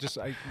problem.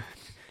 In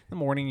the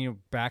morning,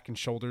 back and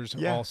shoulders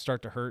all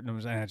start to hurt,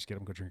 and I just get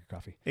up and go drink a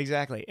coffee.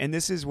 Exactly, and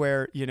this is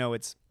where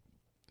this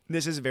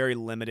is very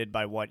limited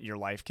by what your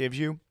life gives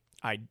you.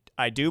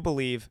 I do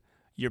believe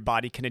your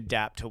body can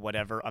adapt to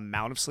whatever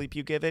amount of sleep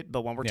you give it.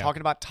 But when we're talking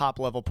about top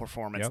level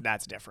performance,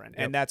 that's different.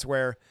 And that's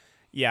where,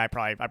 yeah, I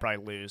probably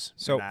lose.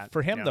 So in that,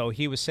 for him, you know. though,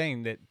 he was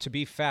saying that to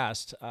be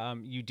fast,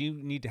 you do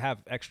need to have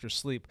extra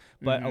sleep.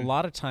 But a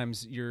lot of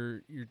times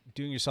you're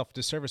doing yourself a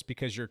disservice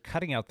because you're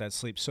cutting out that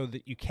sleep so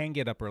that you can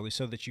get up early,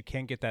 so that you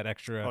can get that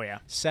extra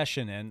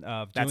session in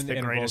of That's doing the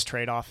intervals. greatest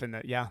trade-off in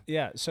the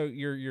Yeah, so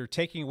you're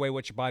taking away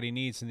what your body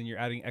needs, and then you're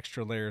adding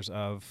extra layers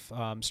of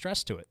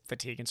stress to it.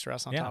 fatigue and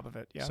stress on top of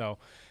it. Yeah. So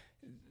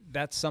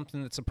that's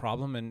something that's a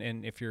problem,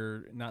 and if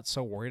you're not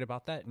so worried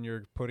about that, and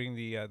you're putting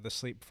the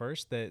sleep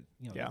first, that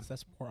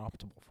that's more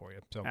optimal for you.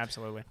 So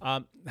absolutely.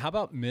 How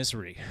about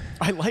misery?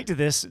 I liked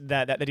this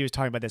that he was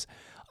talking about this.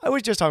 I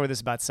was just talking about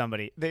this about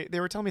somebody. They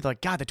were telling me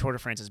like, God, the Tour de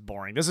France is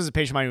boring. This is a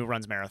patient of mine who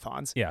runs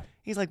marathons. Yeah.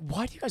 He's like,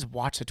 why do you guys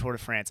watch the Tour de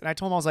France? And I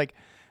told him, I was like,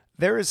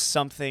 there is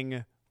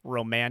something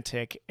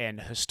romantic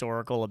and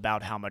historical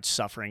about how much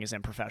suffering is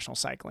in professional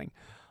cycling.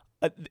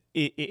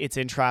 It's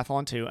in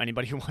triathlon too.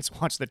 Anybody who wants to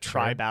watch the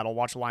tri battle,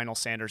 watch Lionel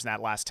Sanders in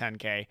that last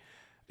 10K.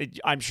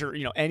 I'm sure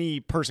any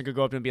person could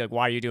go up to him and be like,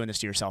 "Why are you doing this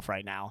to yourself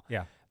right now?"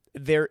 Yeah,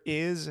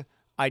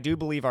 I do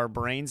believe our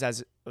brains,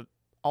 as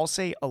I'll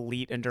say,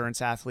 elite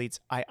endurance athletes.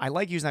 I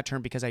like using that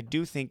term because I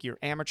do think your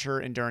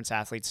amateur endurance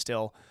athletes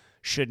still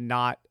should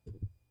not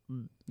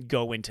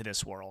go into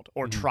this world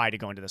or try to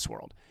go into this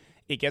world.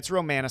 It gets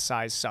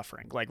romanticized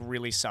suffering, like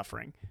really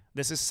suffering.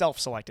 This is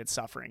self-selected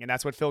suffering. And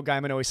that's what Phil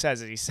Gaiman always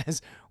says. He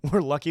says,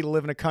 we're lucky to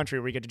live in a country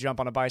where we get to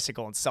jump on a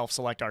bicycle and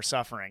self-select our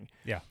suffering.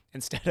 Yeah.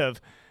 Instead of,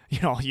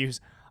 I'll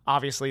use,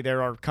 obviously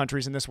there are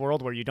countries in this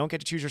world where you don't get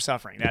to choose your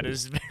suffering. That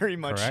is very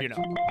much,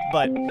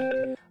 but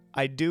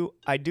I do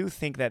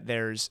think that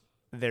there's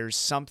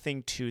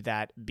something to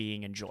that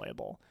being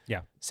enjoyable.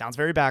 Yeah. Sounds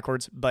very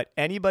backwards, but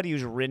anybody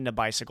who's ridden a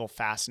bicycle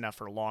fast enough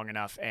for long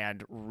enough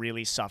and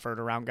really suffered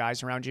around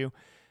guys around you,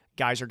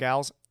 guys or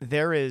gals,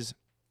 there is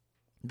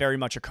very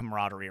much a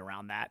camaraderie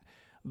around that.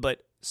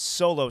 But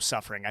solo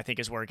suffering, I think,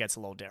 is where it gets a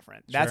little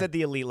different. That's at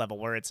the elite level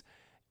where it's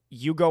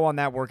you go on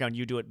that workout and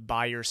you do it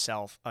by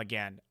yourself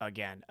again,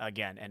 and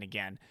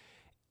again.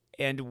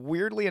 And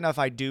weirdly enough,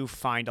 I do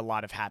find a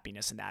lot of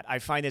happiness in that. I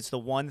find it's the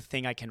one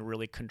thing I can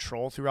really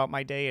control throughout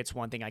my day. It's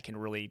one thing I can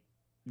really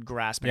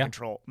grasp and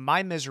control.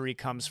 My misery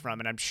comes from,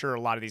 and I'm sure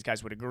a lot of these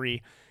guys would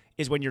agree,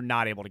 is when you're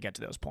not able to get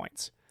to those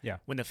points. Yeah.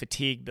 When the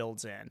fatigue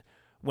builds in,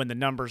 when the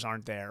numbers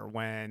aren't there,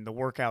 when the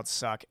workouts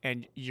suck,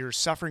 and you're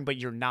suffering, but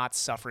you're not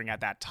suffering at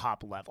that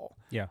top level.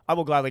 Yeah. I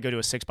will gladly go to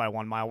a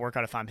 6x1 mile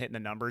workout if I'm hitting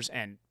the numbers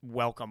and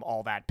welcome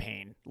all that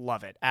pain.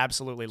 Love it.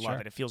 Absolutely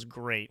love it. It feels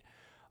great.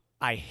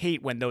 I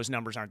hate when those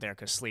numbers aren't there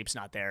because sleep's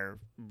not there,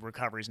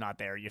 recovery's not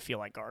there, you feel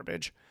like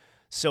garbage.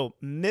 So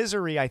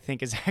misery, I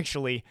think, is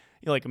actually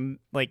like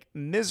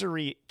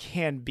misery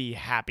can be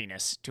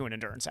happiness to an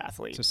endurance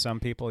athlete. To some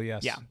people,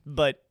 yes. Yeah,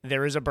 but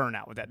there is a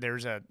burnout with that.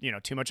 There's a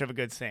too much of a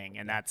good thing,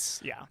 and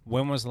that's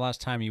When was the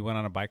last time you went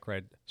on a bike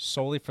ride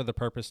solely for the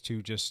purpose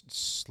to just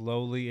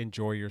slowly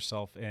enjoy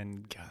yourself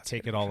and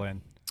take it all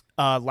in?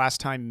 Last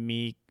time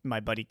me,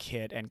 my buddy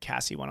Kit, and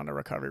Cassie went on a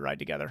recovery ride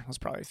together. It was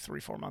probably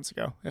 3-4 months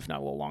ago, if not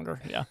a little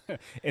longer. Yeah.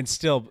 And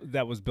still,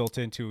 that was built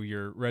into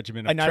your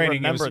regimen of and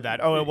training. I remember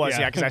that. Oh, it was,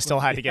 because I still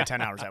had to get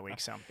 10 hours that week.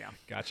 So, yeah.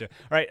 Gotcha. All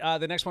right.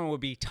 The next one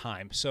would be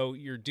time. So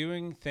you're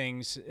doing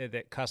things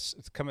that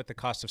come at the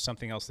cost of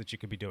something else that you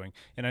could be doing.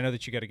 And I know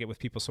that you got to get with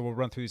people, so we'll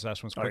run through these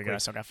last ones quickly. I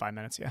still got 5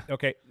 minutes, yeah.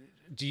 Okay.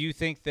 Do you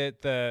think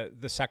that the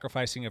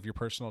sacrificing of your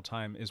personal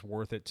time is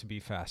worth it to be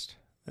fast?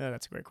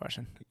 That's a great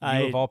question.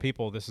 Of all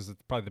people, this is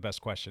probably the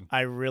best question.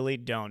 I really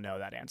don't know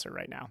that answer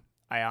right now.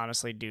 I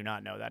honestly do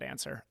not know that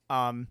answer.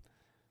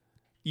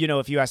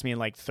 If you ask me in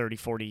like 30,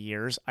 40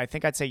 years, I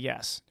think I'd say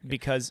yes,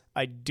 because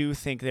I do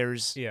think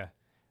there's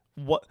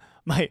what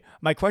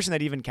my question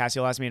that even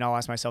Cassie will ask me and I'll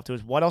ask myself too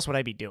is, what else would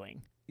I be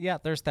doing? Yeah,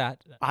 there's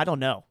that. I don't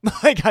know.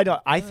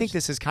 I think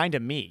this is kind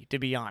of me, to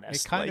be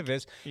honest. It kind of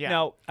is. Yeah.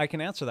 Now, I can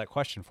answer that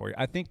question for you.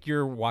 I think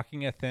you're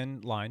walking a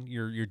thin line.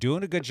 You're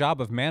doing a good job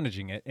of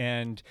managing it,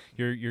 and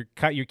you're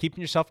keeping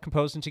yourself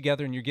composed and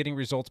together, and you're getting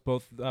results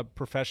both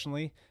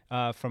professionally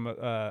from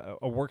a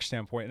work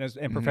standpoint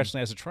and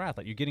professionally as a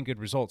triathlete. You're getting good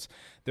results.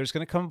 There's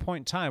going to come a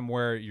point in time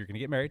where you're going to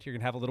get married. You're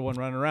going to have a little one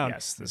running around.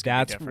 Yes,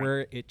 that's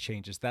where it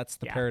changes. That's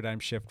the paradigm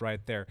shift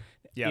right there.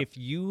 Yep. If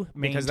you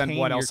maintain because then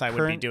what else I would be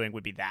current doing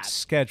would be that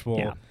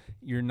schedule,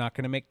 you're not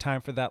going to make time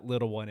for that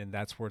little one, and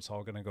that's where it's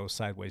all going to go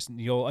sideways. And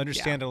you'll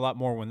understand it a lot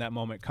more when that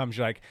moment comes.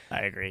 You're like,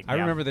 I agree. I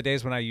remember the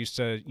days when I used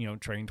to,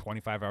 train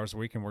 25 hours a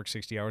week and work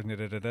 60 hours.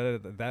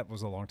 That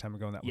was a long time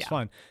ago, and that was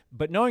fun.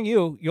 But knowing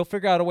you'll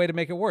figure out a way to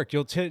make it work.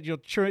 You'll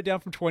trim it down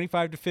from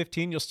 25 to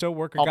 15. You'll still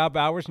work a gob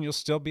hours, and you'll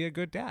still be a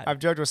good dad. I've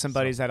joked with some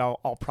buddies that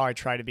I'll probably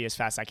try to be as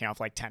fast as I can off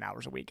like 10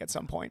 hours a week at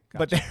some point.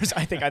 Gotcha. But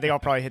I think I'll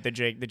probably hit the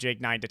Jake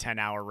 9 to 10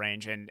 hour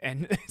range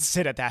and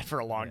sit at that for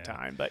a long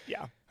time. But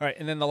yeah. All right,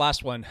 and then the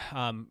last one,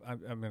 I'm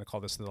going to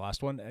call this the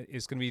last one,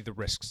 is going to be the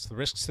risks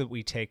that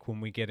we take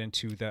when we get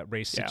into that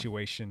race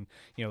situation.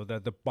 You know,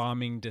 the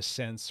bombing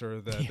descents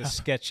or the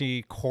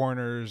sketchy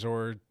corners,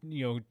 or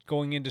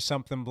going into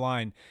something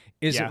blind.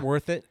 Is it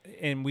worth it?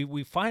 And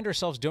we find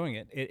ourselves doing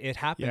it. It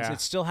happens. Yeah.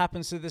 It still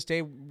happens to this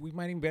day. We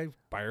might even be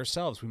by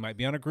ourselves. We might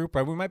be on a group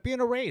ride. We might be in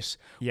a race.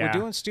 Yeah.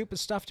 We're doing stupid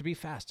stuff to be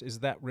fast. Is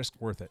that risk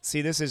worth it?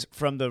 See, this is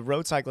from the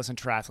road cyclist and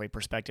triathlete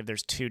perspective.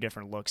 There's two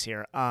different looks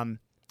here.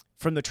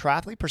 From the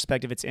triathlete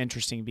perspective, it's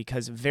interesting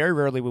because very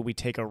rarely will we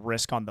take a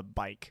risk on the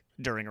bike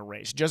during a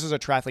race. Just as a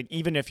triathlete,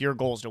 even if your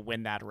goal is to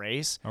win that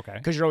race,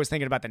 because you're always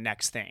thinking about the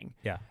next thing.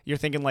 Yeah, you're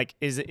thinking like,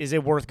 is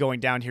it worth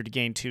going down here to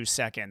gain 2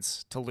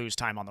 seconds to lose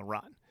time on the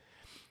run?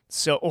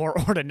 So, or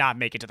to not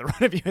make it to the run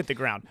if you hit the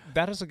ground.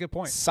 That is a good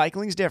point.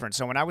 Cycling's different.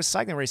 So when I was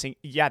cycling racing,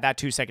 that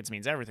 2 seconds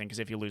means everything because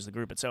if you lose the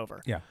group, it's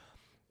over. Yeah.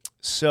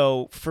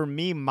 So for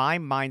me, my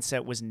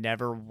mindset was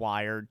never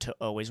wired to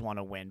always want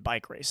to win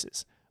bike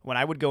races. When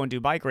I would go and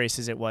do bike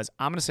races, it was,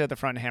 I'm going to sit at the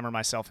front and hammer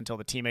myself until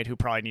the teammate who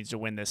probably needs to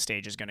win this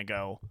stage is going to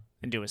go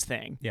and do his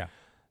thing. Yeah.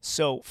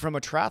 So from a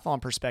triathlon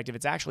perspective,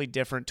 it's actually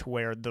different to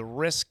where the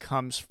risk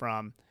comes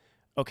from,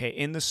 okay,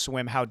 in the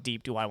swim, how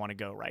deep do I want to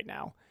go right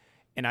now?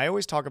 And I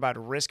always talk about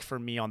risk for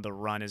me on the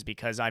run is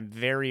because I'm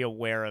very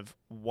aware of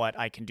what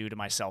I can do to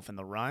myself in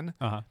the run.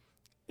 Uh-huh.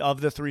 Of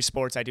the 3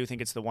 sports, I do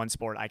think it's the one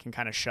sport I can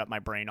kind of shut my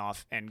brain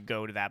off and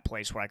go to that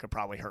place where I could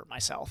probably hurt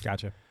myself.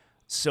 Gotcha.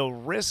 So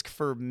risk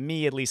for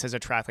me, at least as a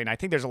triathlete, and I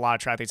think there's a lot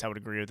of triathletes that would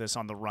agree with this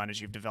on the run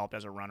as you've developed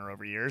as a runner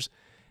over years,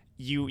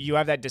 you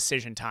have that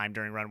decision time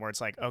during run where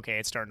it's like, okay,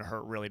 it's starting to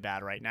hurt really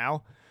bad right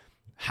now.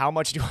 How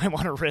much do I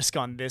want to risk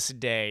on this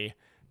day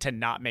to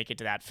not make it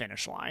to that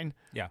finish line?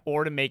 Yeah.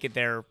 Or to make it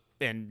there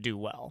and do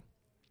well?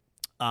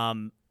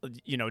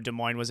 Des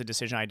Moines was a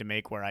decision I had to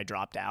make where I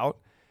dropped out.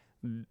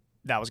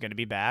 That was going to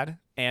be bad.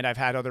 And I've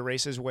had other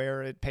races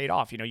where it paid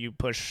off. You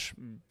push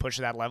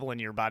that level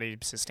and your body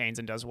sustains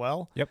and does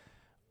well. Yep.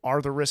 Are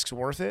the risks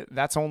worth it?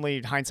 That's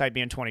only hindsight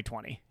being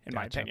 20/20, in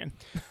my opinion.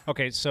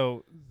 Okay,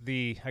 so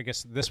I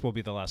guess this will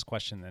be the last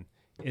question then.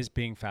 Is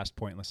being fast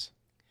pointless?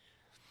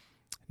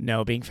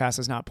 No, being fast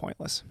is not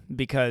pointless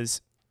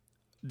because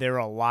there are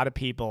a lot of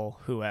people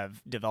who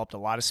have developed a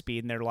lot of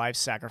speed in their lives,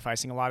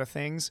 sacrificing a lot of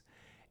things.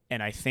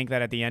 And I think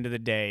that at the end of the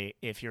day,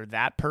 if you're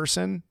that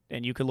person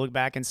and you could look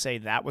back and say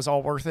that was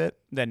all worth it,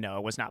 then no,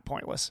 it was not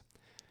pointless.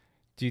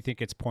 Do you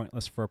think it's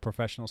pointless for a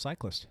professional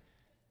cyclist?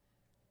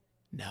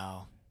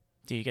 No.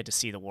 Do you get to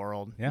see the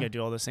world? Yeah. You get to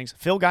do all those things.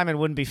 Phil Guyman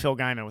wouldn't be Phil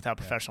Guyman without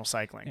professional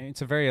cycling. And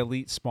it's a very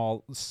elite,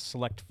 small,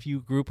 select few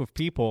group of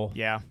people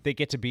that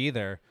get to be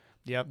there.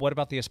 Yep. What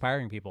about the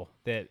aspiring people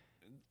that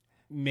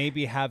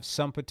maybe have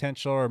some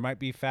potential or might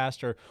be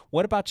faster?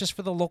 What about just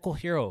for the local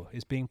hero?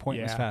 Is being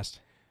pointless fast?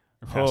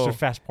 Or fast or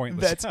fast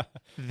pointless?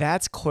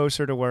 That's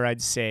closer to where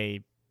I'd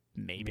say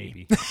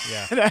maybe.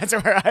 Yeah. That's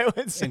where I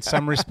would say. In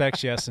some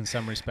respects, yes. In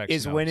some respects,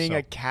 is no. winning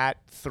a Cat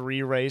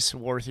 3 race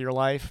worth your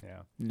life?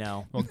 Yeah.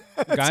 No. Well,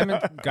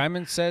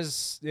 Guyman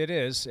says it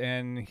is,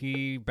 and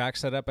he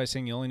backs that up by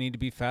saying you only need to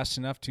be fast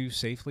enough to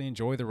safely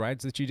enjoy the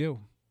rides that you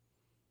do.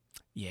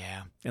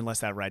 Yeah, unless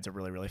that ride's a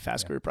really, really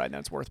fast group ride, then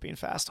it's worth being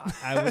fast.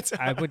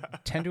 I would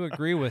tend to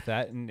agree with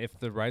that, and if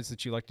the rides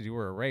that you like to do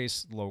are a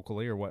race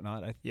locally or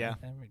whatnot, I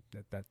mean,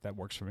 that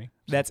works for me.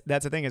 That's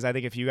the thing is I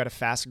think if you got a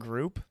fast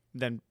group,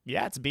 then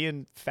it's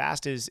being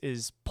fast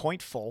is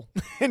pointful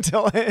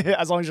until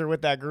as long as you're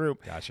with that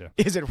group. Gotcha.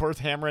 Is it worth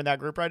hammering that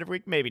group ride every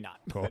week? Maybe not.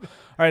 Cool. All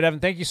right, Evan.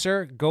 Thank you,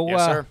 sir.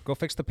 Sir. Go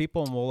fix the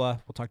people, and we'll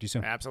talk to you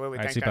soon. Absolutely.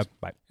 All right, Thanks, guys.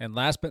 Bye. And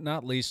last but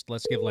not least,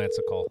 let's give Lance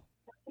a call.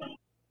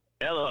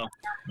 Hello.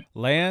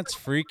 Lance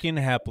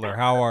freaking Hepler,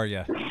 how are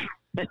you?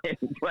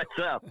 What's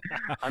up?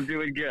 I'm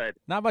doing good.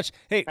 Not much.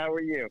 Hey, how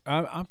are you?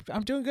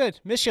 I'm doing good.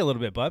 Miss you a little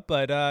bit, bud,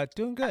 but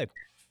doing good.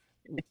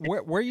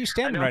 Where are you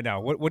standing right now?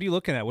 What are you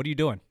looking at? What are you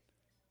doing?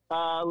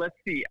 Let's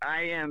see.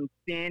 I am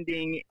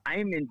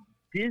in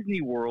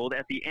Disney World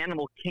at the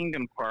Animal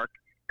Kingdom Park,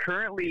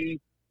 currently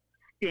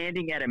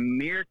standing at a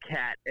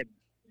meerkat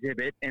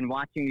exhibit and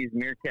watching these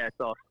meerkats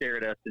all stare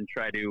at us and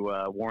try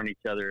to warn each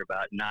other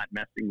about not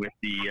messing with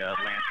the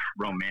Lance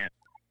romance.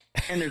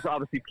 And there's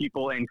obviously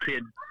people and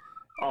kids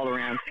all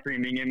around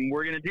screaming, and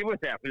we're going to deal with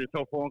that for this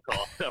whole phone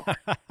call.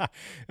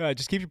 So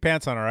just keep your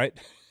pants on, all right?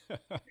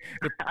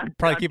 They're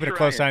probably keeping a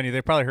close eye on you.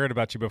 They probably heard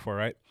about you before,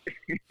 right?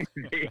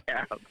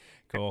 Yeah.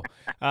 Cool.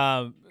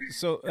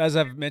 So as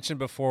I've mentioned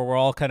before, we're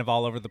all kind of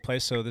all over the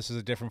place. So this is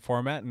a different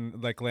format.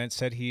 And like Lance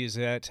said, he is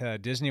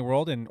at Disney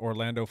World in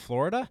Orlando,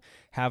 Florida,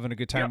 having a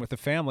good time with the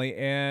family.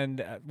 And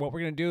what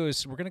we're going to do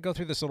is we're going to go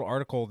through this little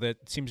article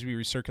that seems to be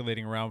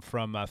recirculating around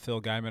from Phil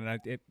Guyman.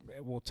 And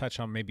we'll touch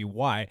on maybe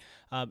why.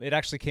 It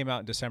actually came out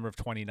in December of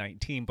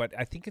 2019, but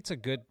I think it's a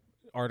good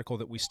article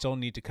that we still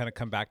need to kind of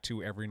come back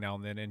to every now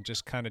and then and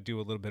just kind of do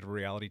a little bit of a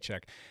reality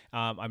check.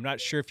 I'm not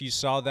sure if you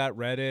saw that,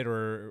 read it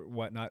or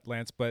whatnot,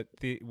 Lance, but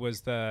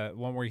was the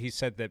one where he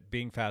said that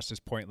being fast is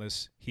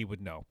pointless, he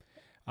would know.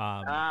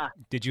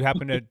 Did you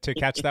happen to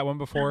catch that one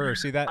before or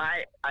see that?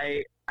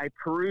 I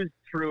perused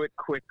through it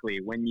quickly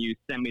when you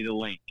sent me the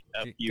link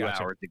a few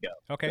hours ago.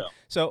 Okay.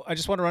 So I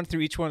just want to run through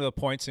each one of the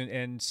points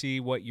and see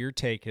what your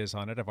take is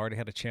on it. I've already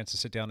had a chance to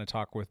sit down and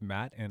talk with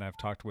Matt, and I've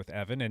talked with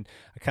Evan, and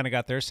I kind of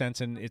got their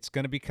sense, and it's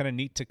going to be kind of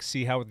neat to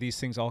see how these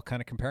things all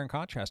kind of compare and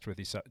contrast with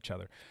each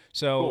other.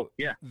 So cool.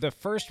 Yeah. The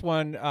first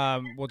one,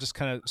 we'll just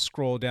kind of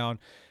scroll down.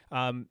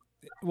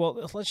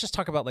 Well, let's just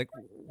talk about like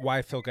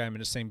why Phil Gaiman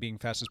is saying being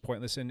fast is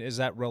pointless, and is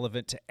that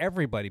relevant to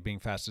everybody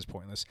being fast is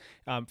pointless?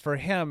 For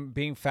him,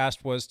 being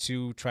fast was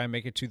to try and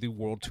make it to the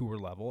world tour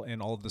level,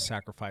 and all of the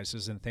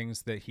sacrifices and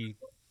things that he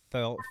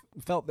felt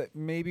that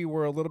maybe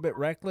were a little bit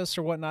reckless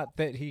or whatnot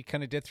that he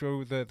kind of did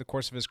through the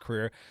course of his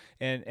career,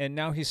 and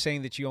now he's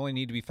saying that you only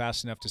need to be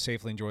fast enough to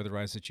safely enjoy the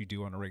rides that you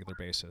do on a regular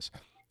basis.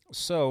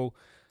 So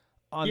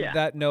on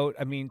that note,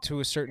 I mean, to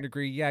a certain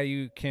degree, yeah,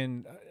 you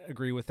can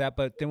agree with that.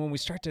 But then when we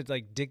start to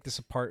like dig this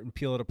apart and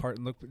peel it apart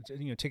and look,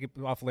 take it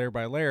off layer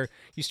by layer,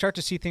 you start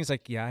to see things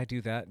like, yeah, I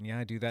do that, and yeah,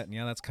 I do that, and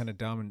yeah, that's kind of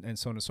dumb, and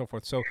so on and so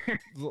forth. So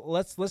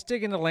let's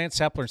dig into Lance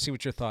Hepler and see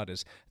what your thought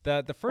is.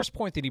 The first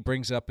point that he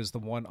brings up is the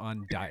one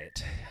on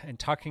diet and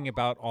talking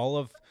about all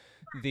of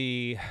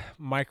the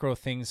micro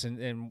things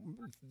and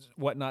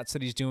whatnots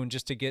that he's doing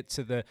just to get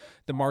to the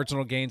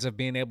marginal gains of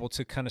being able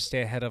to kind of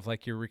stay ahead of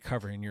like your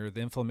recovery and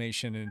the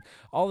inflammation and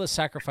all the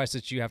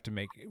sacrifices that you have to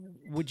make.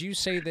 Would you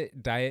say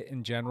that diet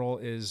in general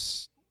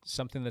is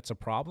something that's a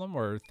problem,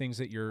 or things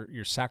that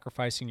you're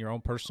sacrificing your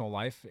own personal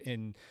life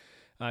in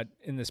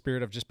the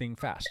spirit of just being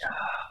fast?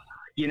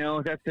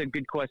 That's a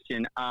good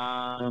question.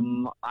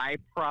 I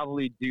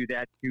probably do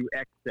that to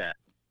excess.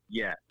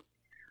 Yes.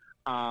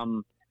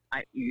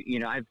 I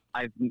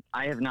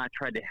have not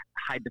tried to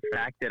hide the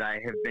fact that I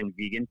have been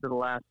vegan for the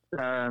last,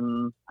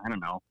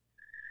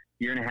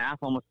 year and a half,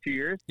 almost 2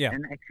 years. Yeah.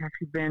 And it's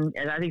actually been,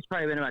 I think it's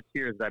probably been about 2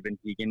 years that I've been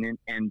vegan.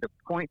 And the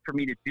point for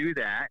me to do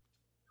that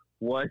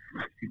was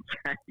to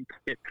try to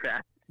get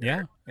faster.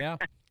 Yeah. Yeah.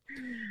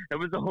 That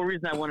was the whole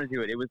reason I wanted to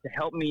do it. It was to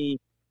help me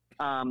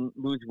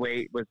lose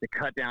weight, was to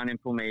cut down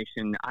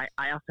inflammation.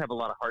 I also have a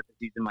lot of heart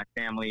disease in my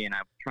family, and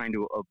I'm trying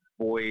to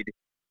avoid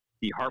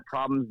the heart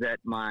problems that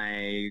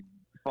my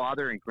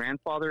father and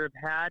grandfather have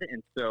had,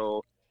 and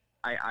so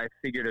I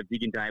figured a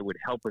vegan diet would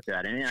help with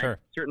that, and sure. I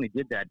certainly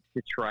did that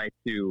to try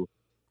to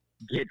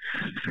get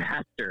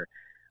faster.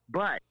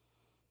 But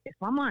if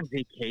I'm on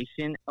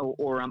vacation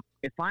or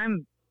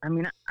I'm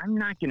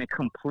not going to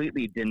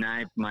completely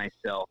deny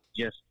myself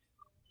just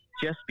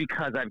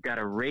because I've got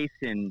a race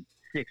in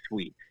 6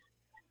 weeks.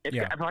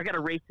 If I got a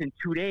race in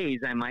 2 days,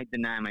 I might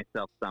deny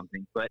myself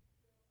something, but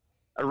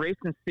a race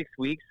in 6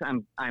 weeks,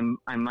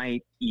 I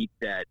might eat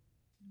that,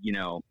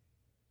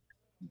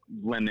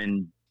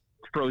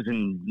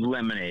 frozen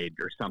lemonade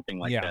or something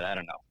like that. I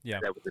don't know. Yeah.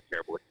 That was a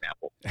terrible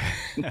example.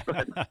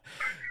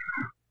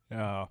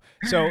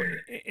 So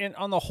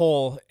on the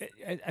whole,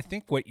 I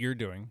think what you're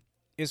doing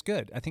is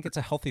good. I think it's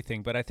a healthy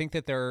thing, but I think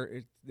that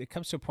it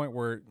comes to a point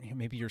where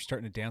maybe you're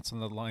starting to dance on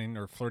the line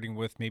or flirting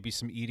with maybe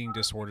some eating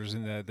disorders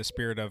in the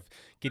spirit of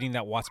getting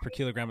that watts per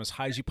kilogram as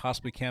high as you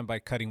possibly can by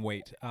cutting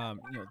weight.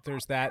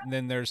 There's that, and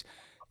then there's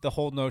the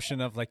whole notion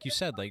of, like you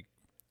said, like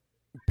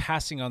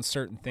passing on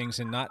certain things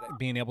and not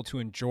being able to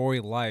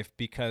enjoy life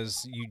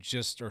because you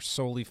just are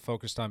solely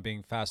focused on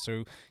being fast.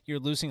 So you're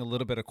losing a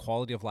little bit of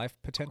quality of life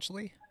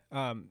potentially.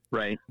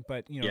 Right.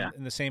 But,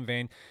 in the same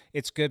vein,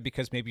 it's good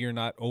because maybe you're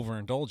not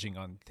overindulging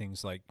on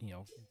things like,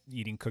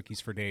 eating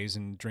cookies for days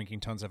and drinking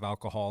tons of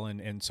alcohol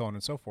and so on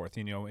and so forth,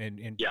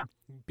 and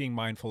being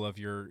mindful of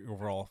your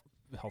overall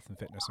health and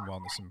fitness and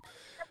wellness and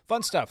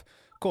fun stuff.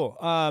 Cool.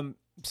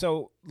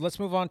 So let's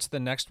move on to the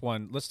next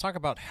one. Let's talk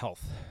about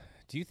health.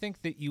 Do you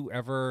think that you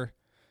ever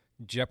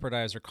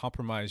jeopardize or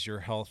compromise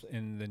your health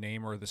in the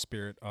name or the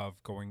spirit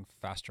of going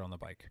faster on the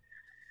bike?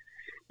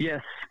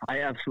 Yes, I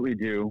absolutely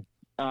do.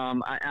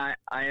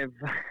 I've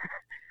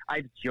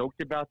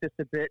joked about this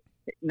a bit.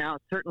 Now,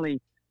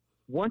 certainly,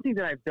 one thing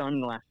that I've done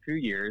in the last few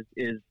years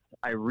is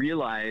I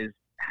realized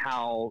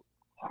how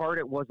hard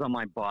it was on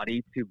my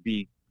body to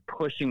be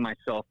pushing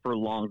myself for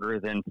longer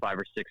than 5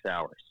 or 6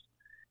 hours.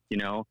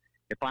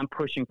 If I'm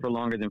pushing for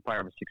longer than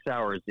 5 or 6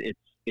 hours, it's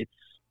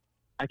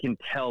I can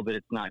tell that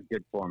it's not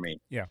good for me.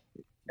 Yeah.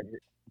 Is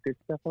it good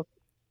stuff up?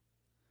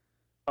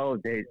 Oh,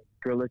 the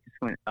gorilla just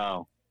went.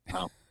 Oh.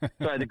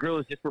 Sorry, the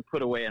gorillas just were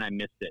put away and I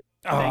missed it.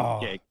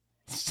 Thanks, Jake.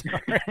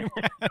 Sorry.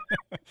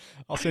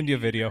 I'll send you a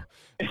video.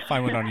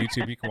 Find one on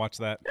YouTube. You can watch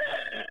that.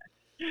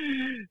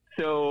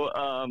 So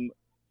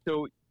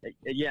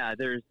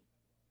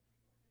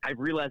I've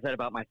realized that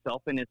about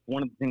myself, and it's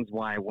one of the things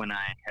why when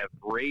I have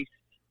raced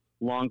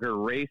longer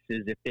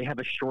races, if they have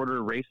a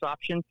shorter race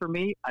option for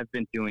me, I've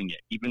been doing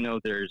it, even though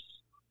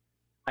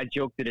I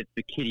joke that it's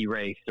the kiddie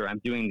race, or I'm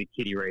doing the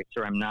kiddie race,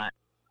 or I'm not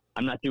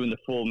doing the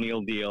full meal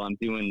deal. I'm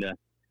doing the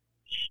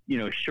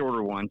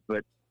shorter ones,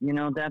 but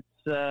that's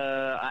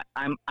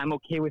I'm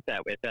okay with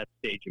that at that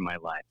stage in my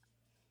life.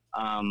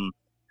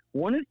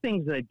 One of the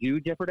things that I do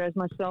jeopardize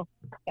myself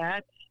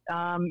at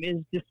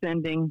is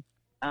descending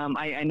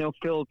I know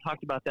Phil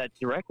talked about that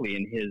directly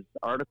in his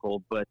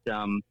article, but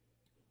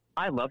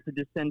I love to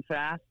descend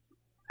fast.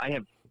 I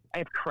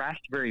have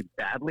crashed very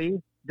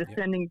badly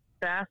descending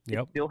fast.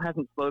 Yep. It still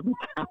hasn't slowed me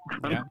down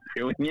from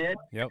doing it.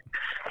 Yep.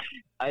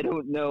 I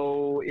don't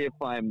know if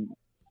I'm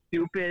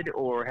stupid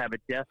or have a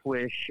death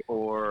wish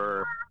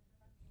or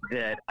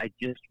that I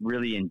just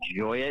really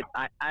enjoy it.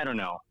 I don't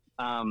know.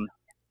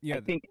 Yeah.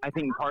 I think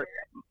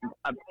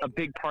a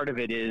big part of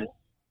it is,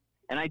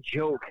 and I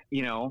joke,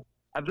 you know,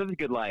 I've lived a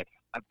good life.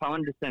 If I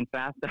want to descend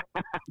fast,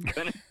 I'm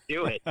going to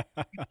do it.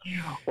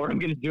 Or I'm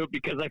going to do it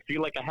because I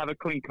feel like I have a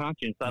clean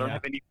conscience. I don't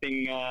have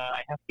anything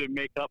I have to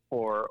make up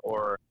for.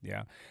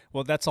 Yeah.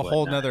 Well, that's a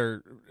whole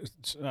nother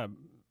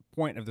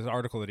point of this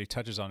article that he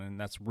touches on, and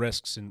that's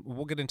risks. And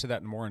we'll get into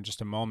that more in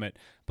just a moment.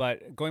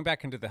 But going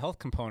back into the health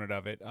component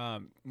of it,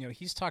 you know,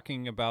 he's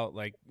talking about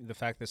like the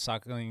fact that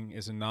cycling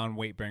is a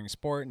non-weight bearing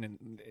sport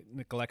and it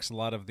neglects a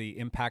lot of the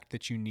impact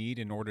that you need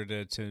in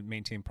order to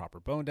maintain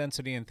proper bone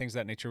density and things of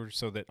that nature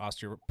so that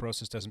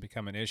osteoporosis doesn't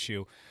become an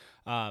issue.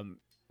 Do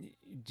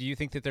you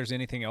think that there's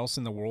anything else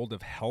in the world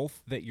of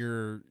health that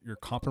you're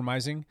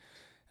compromising?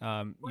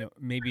 You know,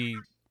 maybe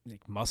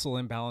like muscle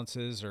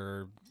imbalances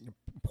or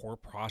poor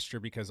posture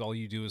because all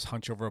you do is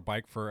hunch over a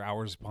bike for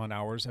hours upon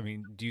hours. I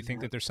mean, do you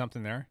think that there's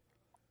something there?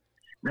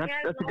 That's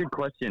a good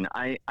question.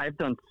 I've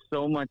done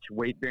so much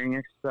weight bearing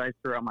exercise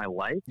throughout my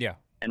life. Yeah.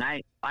 And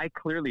I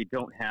clearly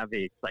don't have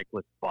a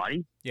cyclist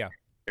body. Yeah.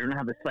 I don't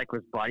have a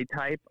cyclist body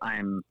type.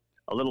 I'm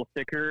a little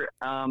thicker.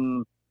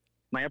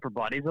 My upper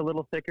body's a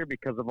little thicker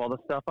because of all the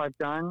stuff I've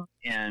done.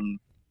 And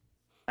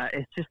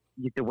it's just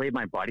the way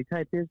my body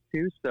type is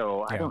too.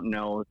 So I don't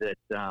know that,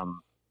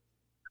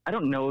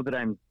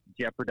 I'm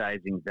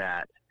jeopardizing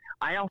that.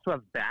 I also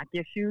have back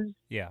issues.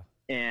 Yeah.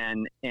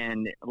 And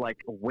like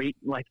weight,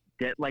 like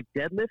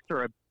deadlifts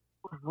are a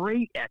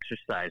great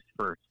exercise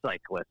for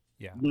cyclists.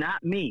 Yeah.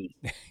 Not me.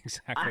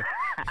 Exactly.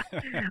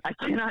 I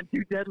cannot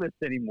do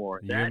deadlifts anymore.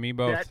 You and me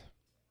both.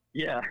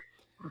 Yeah.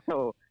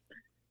 So,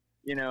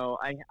 you know,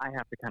 I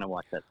have to kind of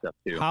watch that stuff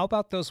too. How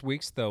about those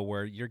weeks though,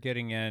 where you're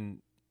getting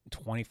in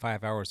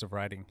 25 hours of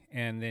riding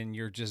and then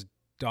you're just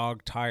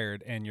dog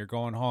tired and you're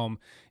going home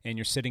and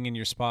you're sitting in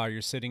your spa,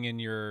 you're sitting in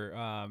your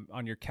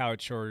on your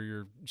couch or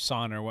your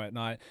sauna or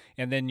whatnot,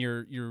 and then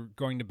you're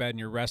going to bed and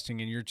you're resting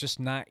and you're just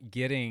not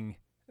getting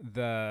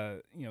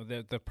the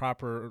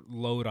proper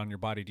load on your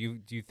body.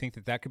 Do you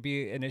think that could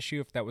be an issue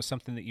if that was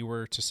something that you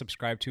were to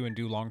subscribe to and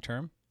do long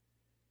term?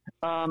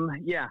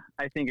 Yeah,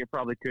 I think it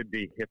probably could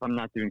be if I'm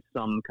not doing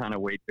some kind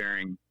of weight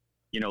bearing,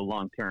 you know,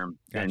 long term.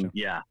 Gotcha. Then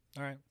yeah.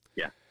 All right.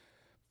 Yeah.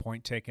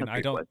 Point taken.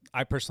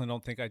 I personally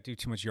don't think I do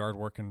too much yard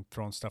work and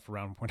throwing stuff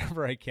around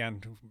whenever I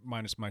can,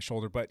 minus my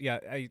shoulder. But yeah,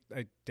 I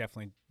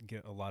definitely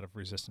get a lot of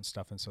resistance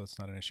stuff, and so it's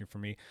not an issue for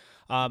me.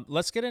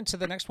 Let's get into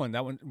the next one.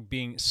 That one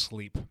being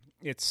sleep.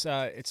 It's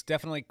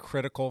definitely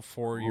critical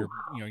for your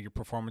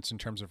performance in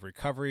terms of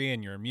recovery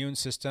and your immune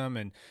system,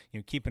 and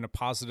keeping a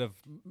positive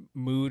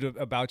mood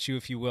about you,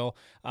 if you will.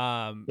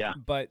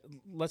 But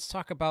let's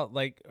talk about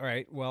all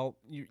right, well,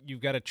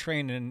 you've got to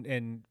train,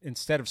 and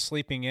instead of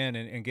sleeping in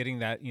and getting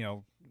that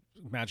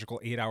magical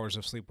 8 hours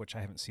of sleep, which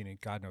I haven't seen in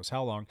God knows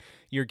how long,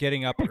 you're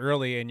getting up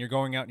early and you're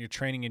going out and you're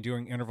training and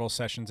doing interval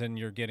sessions, and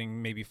you're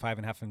getting maybe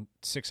 5.5 and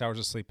 6 hours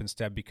of sleep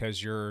instead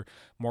because you're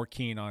more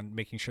keen on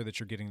making sure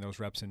that you're getting those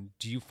reps in.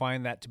 Do you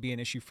find that to be an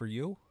issue for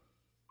you?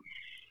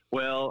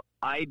 Well,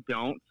 I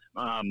don't,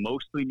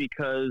 mostly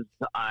because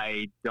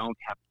I don't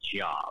have a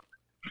job.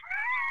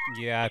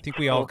 Yeah, I think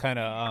we all kind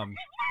of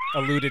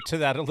alluded to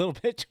that a little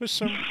bit to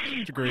some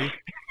degree.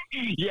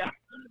 Yeah.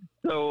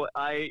 So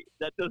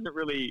that doesn't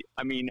really,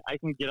 I mean, I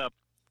can get up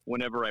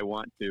whenever I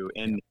want to.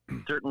 And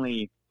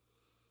certainly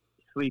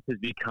sleep has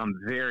become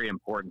very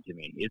important to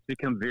me. It's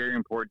become very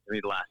important to me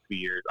the last few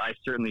years. I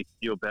certainly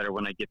feel better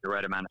when I get the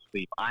right amount of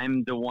sleep.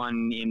 I'm the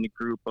one in the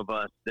group of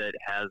us that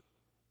has,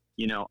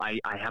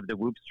 I have the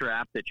Whoop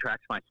strap that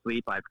tracks my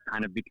sleep. I've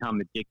kind of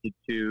become addicted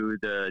to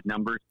the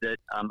numbers that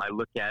I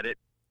look at it.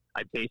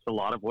 I base a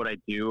lot of what I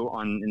do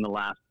in the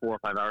last 4 or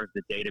 5 hours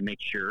a day to make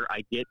sure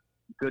I get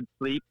good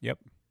sleep. Yep.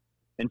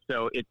 And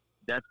so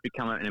that's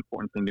become an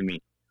important thing to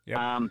me. Yep.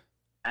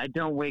 I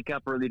don't wake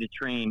up early to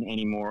train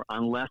anymore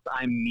unless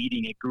I'm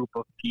meeting a group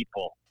of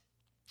people.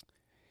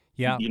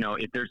 Yeah.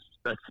 If there's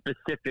a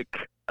specific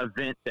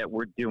event that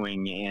we're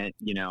doing, and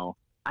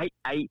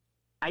I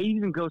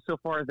even go so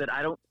far that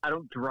I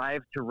don't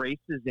drive to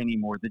races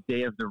anymore the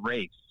day of the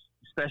race,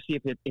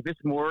 especially if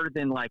it's more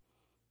than like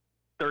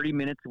 30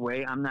 minutes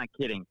away. I'm not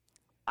kidding.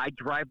 I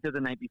drive there the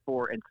night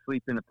before and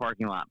sleep in the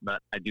parking lot,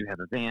 but I do have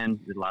a van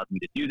that allows me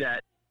to do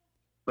that.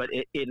 But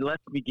it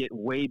lets me get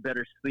way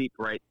better sleep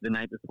right the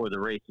night before the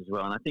race as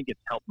well. And I think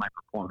it's helped my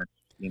performance,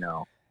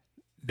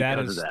 That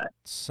is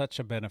such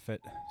a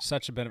benefit.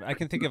 Such a benefit. I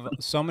can think of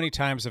so many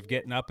times of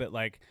getting up at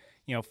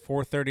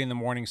 4:30 in the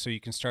morning so you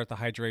can start the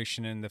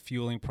hydration and the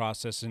fueling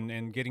process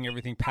and getting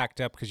everything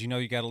packed up because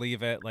you got to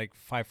leave at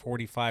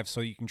 5:45 so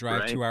you can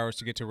drive 2 hours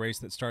to get to a race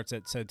that starts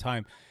at said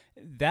time.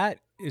 that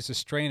is a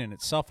strain in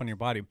itself on your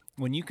body.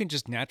 When you can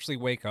just naturally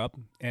wake up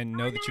and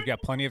know that you've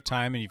got plenty of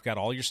time and you've got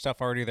all your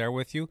stuff already there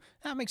with you,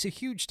 that makes a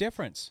huge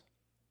difference.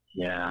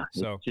 Yeah.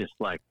 So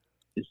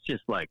it's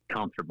just like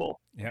comfortable.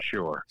 Yep.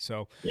 Sure.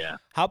 So yeah.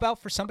 How about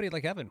for somebody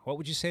like Evan? What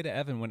would you say to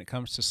Evan when it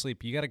comes to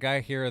sleep? You got a guy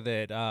here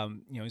that,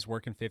 he's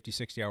working 50,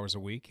 60 hours a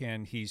week,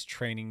 and he's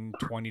training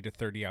 20 to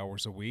 30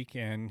 hours a week,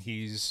 and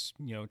he's,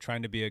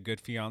 trying to be a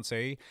good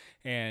fiance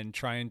and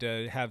trying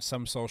to have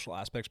some social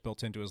aspects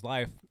built into his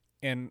life.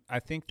 And I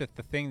think that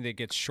the thing that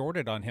gets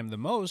shorted on him the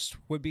most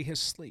would be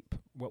his sleep.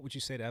 What would you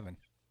say to Evan?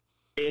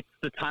 It's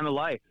the time of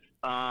life.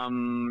 I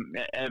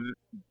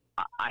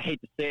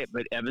hate to say it,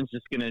 but Evan's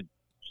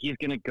he's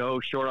gonna go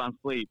short on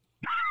sleep.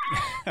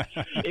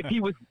 If he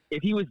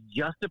was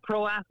just a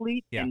pro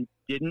athlete and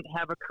didn't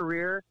have a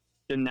career,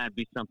 then that'd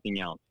be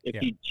something else.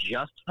 If he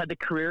just had a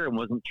career and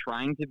wasn't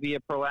trying to be a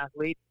pro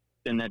athlete,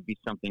 then that'd be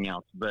something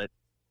else. But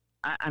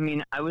I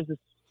was the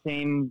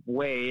same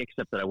way,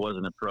 except that I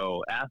wasn't a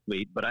pro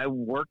athlete, but I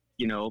worked,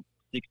 60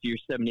 or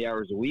 70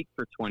 hours a week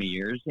for 20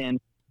 years, and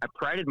I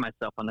prided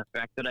myself on the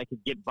fact that I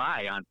could get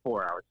by on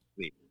 4 hours of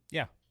sleep.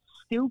 Yeah.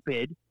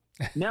 Stupid.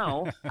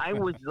 No, I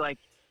was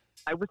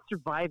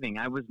surviving.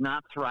 I was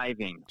not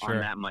thriving on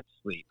that much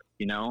sleep,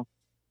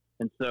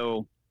 And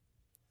so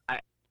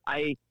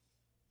I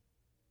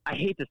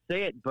hate to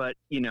say it, but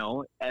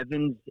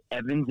Evan's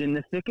in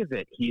the thick of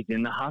it. He's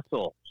in the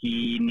hustle.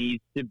 He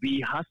needs to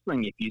be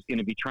hustling if he's going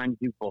to be trying to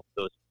do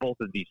both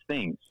of these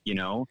things,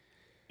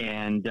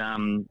 and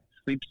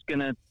sleep's going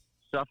to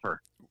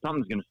suffer.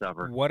 Something's going to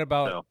suffer. What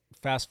about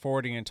fast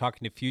forwarding and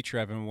talking to future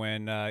Evan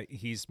when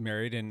he's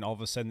married and all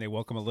of a sudden they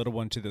welcome a little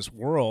one to this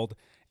world,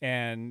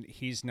 and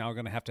he's now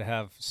going to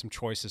have some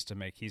choices to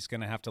make. He's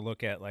going to have to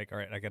look at all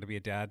right, I got to be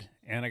a dad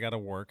and I got to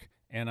work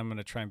and I'm going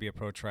to try and be a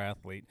pro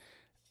triathlete.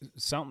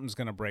 Something's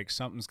going to break.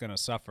 Something's going to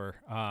suffer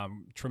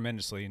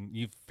tremendously. And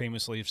you've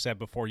famously said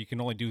before, you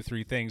can only do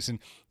three things. And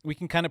we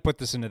can kind of put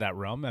this into that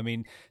realm. I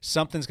mean,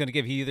 something's going to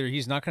give. Either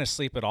he's not going to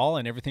sleep at all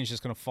and everything's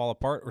just going to fall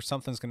apart, or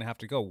something's going to have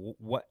to go.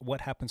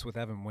 What happens with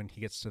Evan when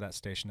he gets to that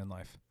station in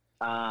life?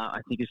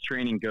 I think his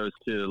training goes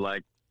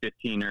to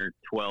 15 or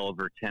 12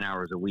 or 10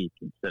 hours a week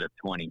instead of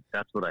 20.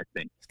 That's what I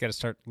think. He's got to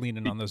start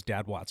leaning on those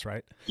dad watts,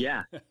 right?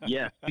 Yeah.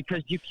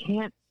 Because you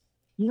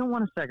don't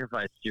want to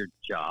sacrifice your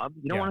job.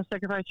 You don't want to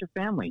sacrifice your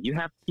family. You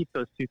have to keep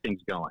those two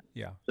things going.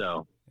 Yeah.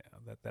 So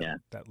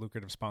that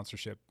lucrative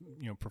sponsorship,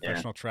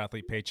 professional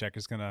triathlete paycheck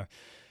is gonna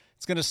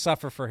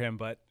suffer for him,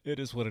 but it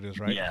is what it is,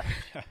 right? Yeah.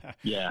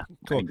 Yeah.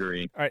 Cool. I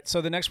agree. All right.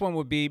 So the next one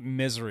would be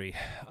misery.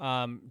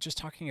 Just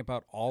talking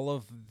about all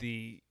of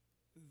the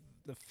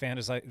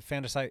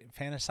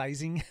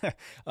fantasizing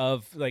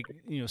of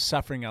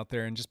suffering out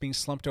there and just being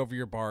slumped over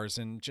your bars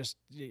and just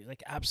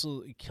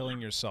absolutely killing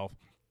yourself.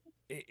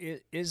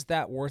 Is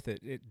that worth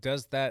it?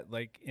 Does that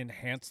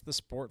enhance the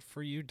sport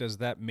for you? Does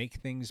that make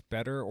things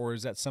better, or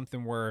is that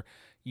something where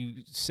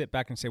you sit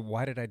back and say,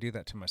 "Why did I do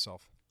that to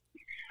myself?"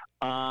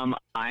 I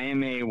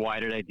am a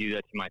 "Why did I do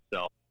that to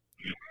myself?"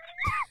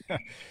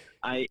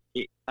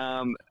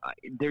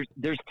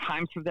 There's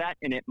times for that,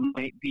 and it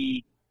might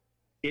be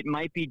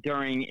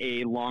during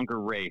a longer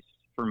race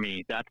for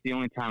me. That's the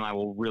only time I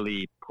will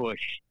really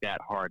push that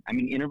hard. I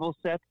mean, interval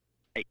sets,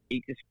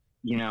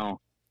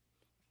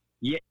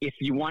 Yeah, if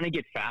you want to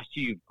get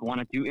faster, you want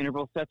to do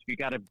interval sets, you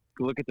got to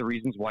look at the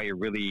reasons why you're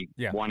really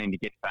wanting to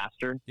get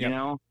faster.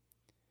 Yep.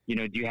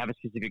 Do you have a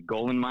specific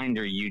goal in mind,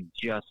 or are you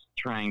just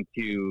trying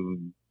to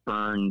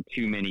burn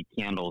too many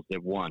candles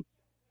at once?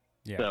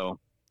 Yeah. So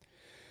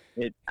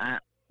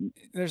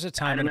there's a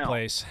time and a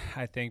place,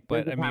 I think,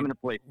 but there's a time and a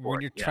place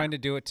when you're trying to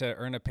do it to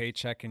earn a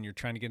paycheck and you're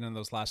trying to get in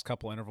those last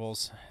couple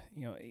intervals,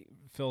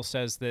 Phil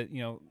says that,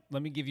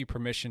 let me give you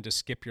permission to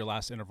skip your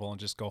last interval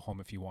and just go home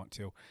if you want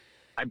to.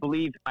 I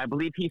believe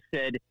he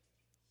said,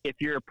 if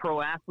you're a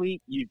pro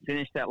athlete, you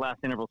finish that last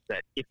interval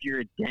set. If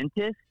you're a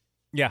dentist,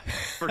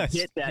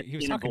 forget that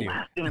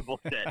last interval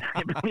set.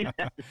 I believe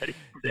that's what he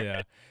said.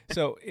 Yeah.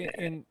 So,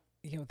 and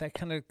that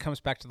kind of comes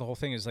back to the whole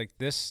thing is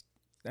this.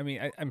 I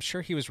mean, I'm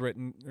sure he was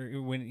written, or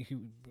when he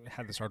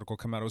had this article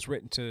come out, it was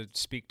written to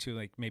speak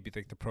to maybe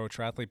the pro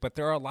triathlete, but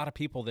there are a lot of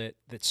people that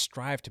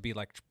strive to be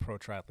like pro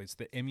triathletes,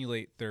 that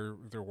emulate their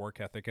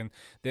work ethic, and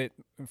that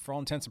for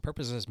all intents and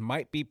purposes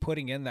might be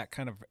putting in that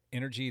kind of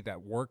energy,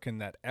 that work, and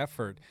that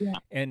effort. Yeah.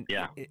 And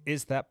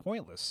is that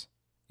pointless?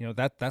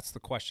 That's the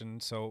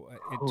question. So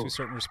to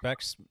certain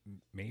respects,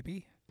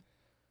 maybe.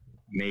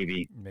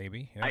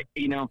 Yeah.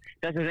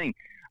 That's the thing.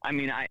 I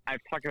mean,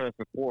 I've talked about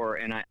this before,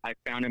 and I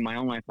found in my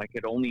own life I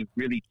could only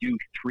really do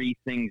three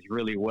things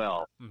really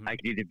well. Mm-hmm. I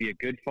could either be a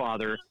good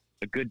father,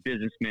 a good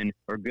businessman,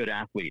 or a good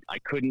athlete. I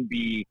couldn't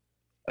be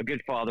a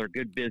good father,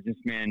 good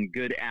businessman,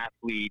 good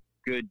athlete,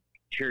 good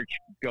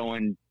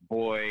church-going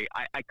boy.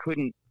 I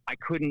could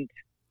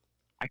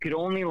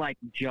only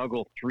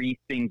juggle three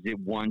things at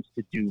once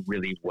to do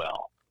really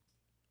well.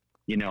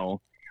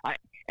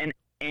 And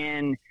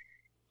in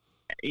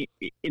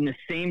the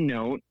same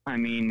note, I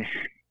mean,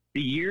 the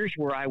years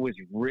where I was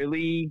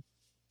really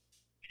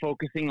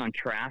focusing on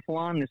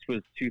triathlon. This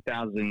was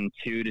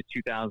 2002 to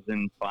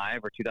 2005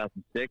 or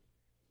 2006.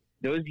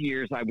 Those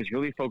years, I was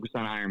really focused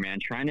on Ironman,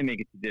 trying to make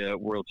it to the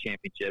World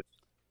Championships.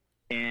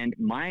 And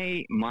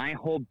my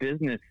whole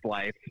business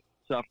life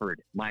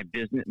suffered. My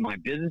business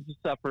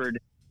suffered.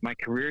 My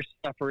career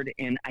suffered,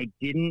 and I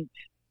didn't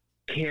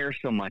care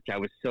so much. I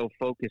was so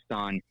focused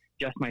on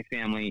just my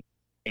family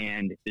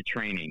and the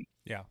training.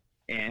 Yeah.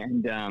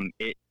 And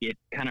it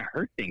kind of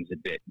hurt things a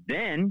bit.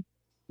 Then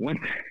once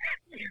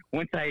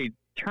I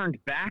turned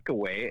back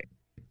away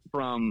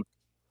from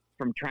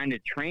trying to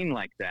train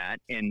like that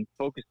and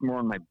focused more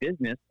on my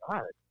business,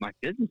 my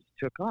business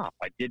took off.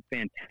 I did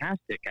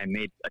fantastic. I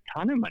made a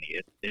ton of money.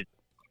 It's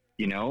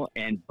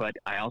but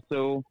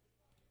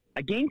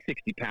I gained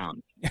 60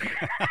 pounds.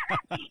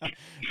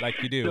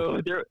 Like you do.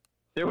 So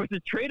there was a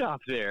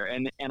trade-off there,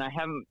 and I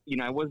haven't,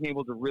 I wasn't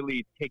able to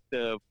really take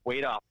the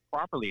weight off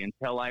properly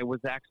until I was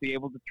actually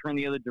able to turn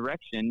the other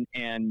direction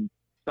and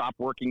stop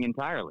working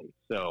entirely.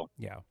 So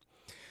yeah,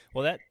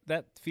 well,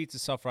 that feeds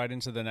itself right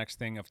into the next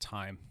thing of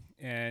time,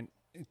 and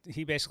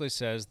he basically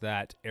says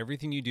that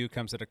everything you do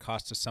comes at a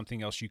cost to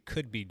something else you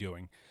could be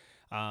doing.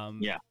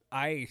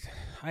 I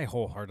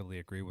wholeheartedly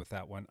agree with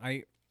that one.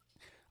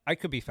 I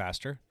could be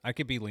faster. I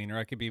could be leaner.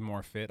 I could be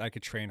more fit. I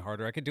could train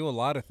harder. I could do a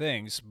lot of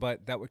things,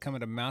 but that would come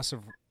at a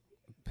massive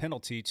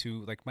penalty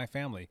to like my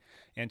family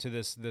and to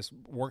this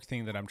work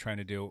thing that I'm trying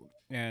to do,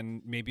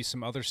 and maybe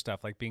some other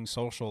stuff like being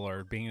social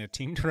or being a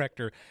team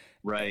director.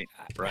 Right.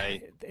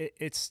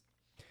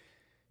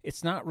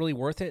 It's not really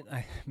worth it.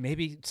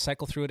 Maybe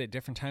cycle through it at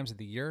different times of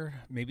the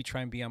year. Maybe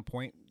try and be on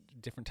point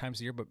different times of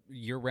the year, but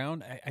year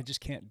round, I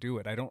just can't do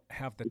it. I don't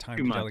have the time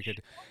to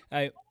delegate.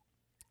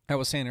 I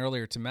was saying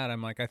earlier to Matt,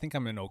 I'm like, I think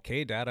I'm an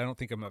okay dad. I don't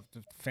think I'm a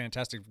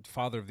fantastic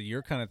father of the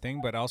year kind of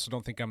thing, but I also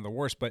don't think I'm the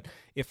worst. But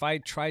if I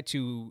try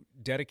to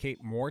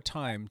dedicate more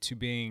time to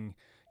being,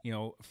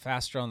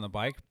 faster on the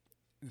bike,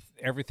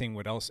 everything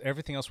else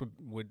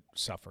would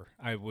suffer.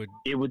 It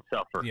would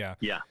suffer. Yeah.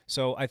 Yeah.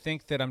 So I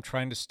think that I'm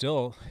trying to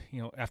still,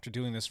 after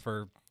doing this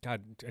for a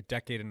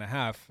decade and a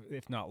half,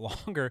 if not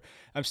longer,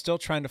 I'm still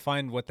trying to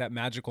find what that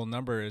magical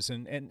number is.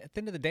 And at the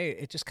end of the day,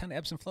 it just kind of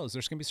ebbs and flows.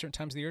 There's going to be certain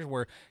times of the year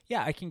where,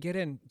 I can get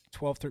in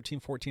 12,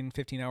 13, 14,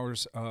 15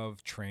 hours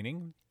of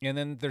training. And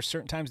then there's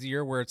certain times of the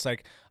year where it's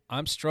like,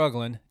 I'm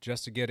struggling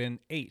just to get in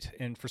 8.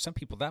 And for some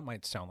people that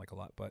might sound like a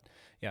lot, but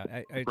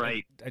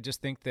I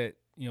just think that,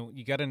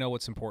 you got to know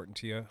what's important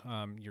to you.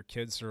 Your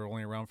kids are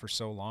only around for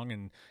so long,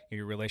 and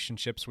your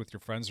relationships with your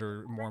friends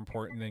are more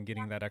important than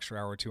getting that extra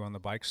hour or two on the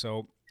bike.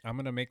 So I'm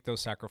going to make those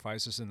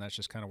sacrifices, and that's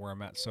just kind of where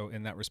I'm at. So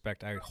in that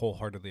respect, I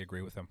wholeheartedly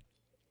agree with him.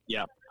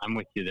 Yeah, I'm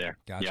with you there.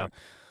 Gotcha. Yep.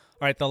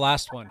 All right, the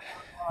last one,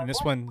 and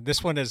this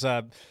one is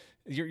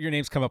your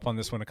name's come up on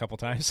this one a couple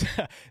times.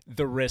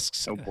 The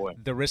risks,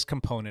 the risk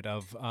component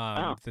of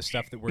the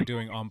stuff that we're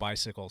doing on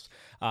bicycles.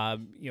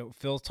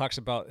 Phil talks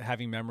about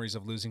having memories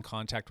of losing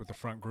contact with the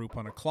front group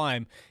on a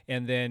climb,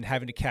 and then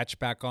having to catch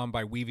back on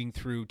by weaving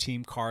through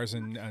team cars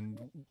and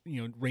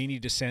rainy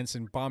descents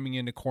and bombing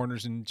into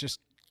corners and just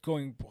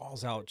going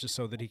balls out just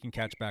so that he can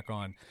catch back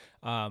on.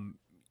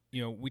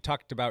 We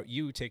talked about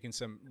you taking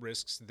some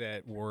risks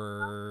that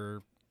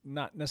were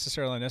not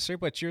necessarily unnecessary,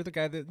 but you're the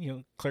guy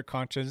that, clear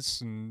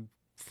conscience and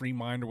free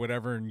mind or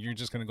whatever, and you're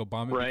just going to go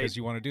bomb it because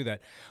you want to do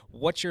that.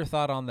 What's your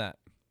thought on that?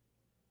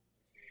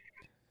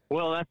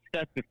 Well,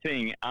 that's the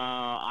thing.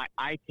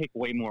 I take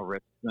way more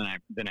risks than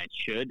I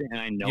should, and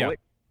I know it.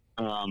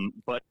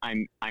 But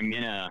I'm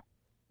in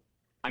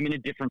a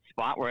different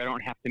spot where I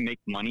don't have to make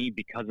money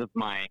because of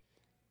my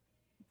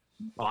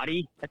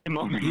body at the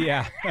moment.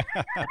 Yeah.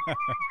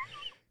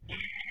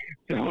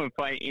 So if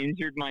I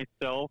injured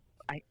myself,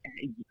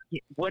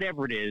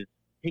 whatever it is,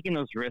 taking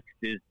those risks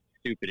is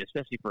stupid,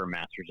 especially for a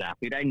masters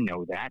athlete. I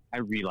know that. I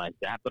realize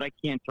that, but I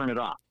can't turn it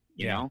off.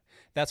 You know?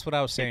 That's what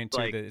I was saying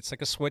too. That it's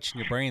like a switch in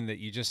your brain that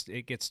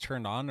it gets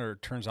turned on or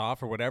turns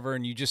off or whatever,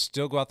 and you just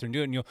still go out there and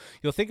do it. And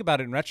you'll think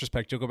about it in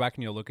retrospect. You'll go back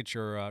and you'll look at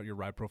your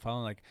ride profile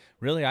and like,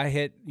 really, I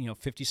hit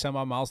 50 some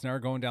odd miles an hour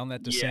going down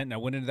that descent, and I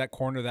went into that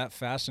corner that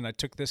fast, and I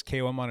took this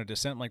KOM on a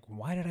descent. I'm like,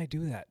 why did I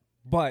do that?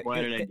 But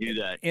why did I do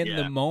that? In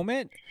the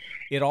moment,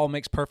 it all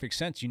makes perfect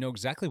sense. You know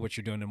exactly what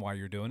you're doing and why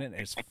you're doing it.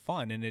 It's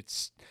fun, and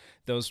it's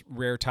those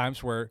rare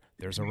times where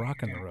there's a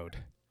rock in the road.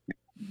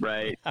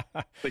 Right.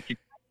 But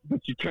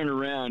you turn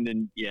around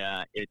and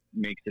it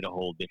makes it a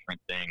whole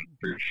different thing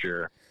for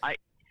sure. I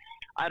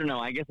don't know.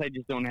 I guess I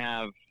just don't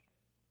have.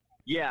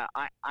 Yeah,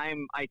 I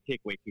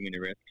take way too many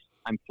risks.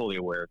 I'm fully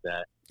aware of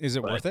that. Is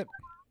it worth it?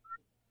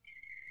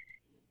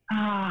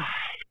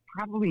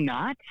 Probably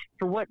not.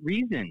 For what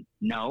reason?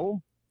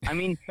 No. I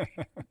mean,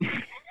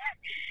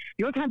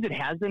 the only times it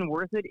has been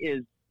worth it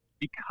is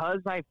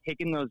because I've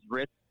taken those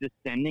risks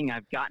descending.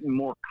 I've gotten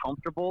more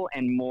comfortable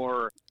and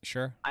more.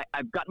 Sure.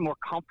 I've gotten more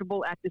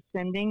comfortable at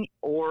descending,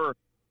 or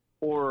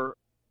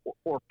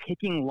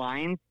picking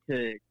lines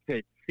to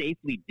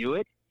safely do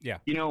it. Yeah.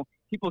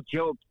 People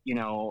joke,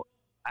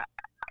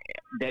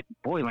 that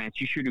boy,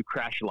 Lance, you sure do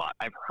crash a lot.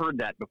 I've heard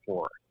that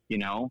before,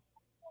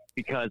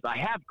 because I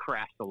have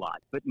crashed a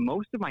lot, but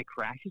most of my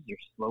crashes are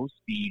slow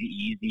speed,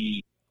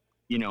 easy.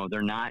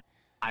 they're not.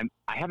 I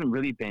haven't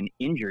really been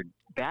injured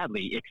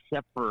badly,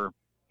 except for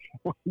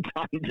one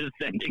time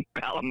descending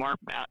Palomar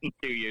Mountain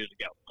 2 years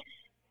ago.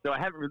 So I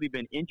haven't really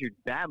been injured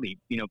badly,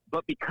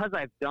 but because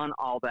I've done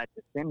all that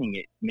descending,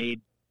 it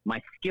made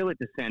my skill at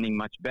descending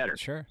much better.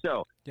 Sure.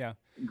 So, yeah.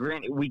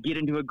 Granted, we get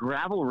into a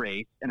gravel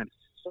race, and I'm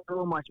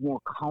so much more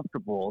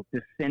comfortable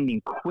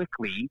descending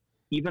quickly,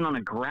 even on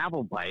a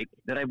gravel bike,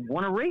 that I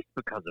won a race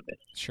because of it.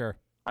 Sure.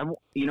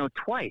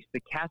 Twice,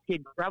 the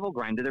Cascade Gravel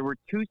Grinder, there were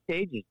 2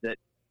 stages that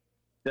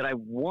I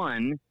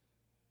won,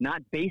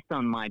 not based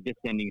on my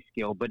descending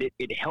skill, but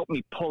it helped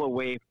me pull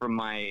away from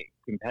my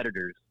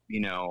competitors,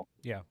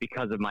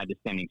 because of my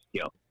descending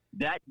skill.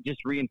 That just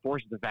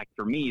reinforces the fact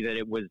for me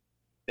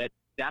that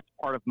that's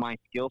part of my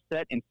skill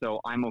set, and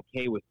so I'm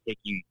okay with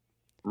taking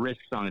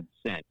risks on a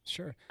descent.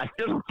 Sure. I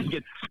still don't think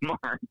it's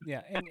smart.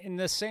 Yeah, and in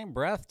the same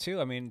breath,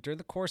 too, I mean, during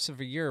the course of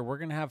a year, we're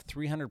going to have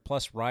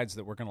 300-plus rides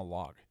that we're going to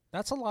log.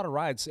 That's a lot of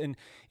rides, and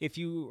if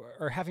you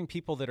are having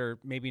people that are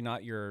maybe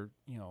not your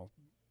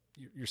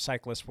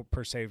cyclists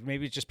per se,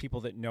 maybe it's just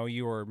people that know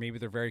you, or maybe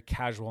they're very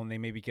casual and they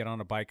maybe get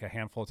on a bike a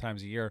handful of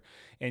times a year,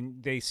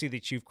 and they see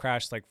that you've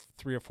crashed like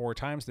 3 or 4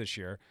 times this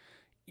year.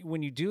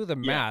 When you do the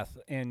math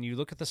and you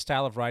look at the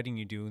style of riding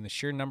you do and the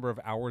sheer number of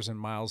hours and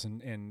miles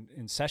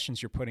and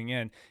sessions you're putting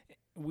in,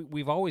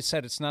 we've always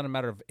said it's not a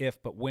matter of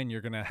if, but when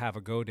you're going to have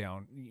a go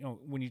down.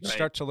 When you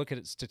start to look at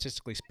it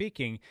statistically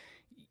speaking,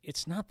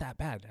 it's not that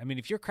bad. I mean,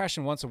 if you're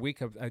crashing once a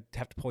week, I'd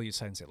have to pull you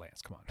aside and say,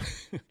 Lance, come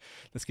on,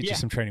 let's get you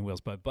some training wheels,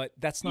 bud. But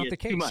that's not the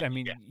case. I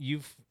mean,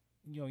 you've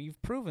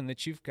proven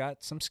that you've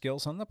got some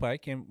skills on the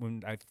bike, and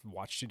when I've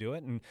watched you do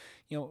it, and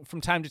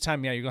from time to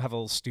time, you're gonna have a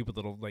little stupid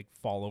little like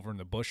fall over in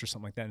the bush or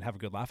something like that, and have a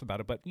good laugh about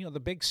it. But the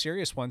big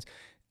serious ones,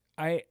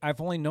 I've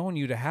only known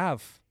you to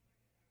have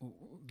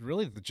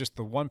really just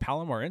the one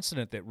Palomar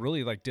incident that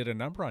really like did a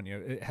number on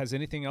you. Has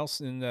anything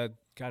else in the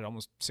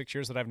almost 6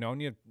 years that I've known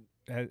you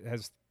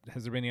has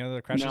there been any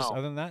other crashes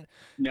other than that?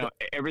 No,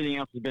 everything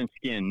else has been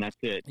skin. That's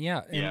it.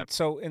 Yeah. And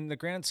so in the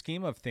grand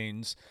scheme of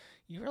things,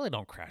 you really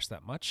don't crash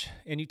that much,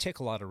 and you take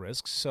a lot of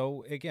risks.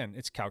 So again,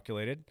 it's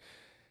calculated.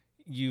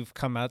 You've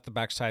come out the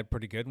backside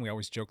pretty good, and we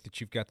always joke that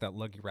you've got that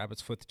lucky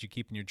rabbit's foot that you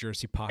keep in your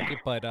jersey pocket.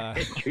 But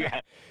you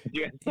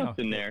got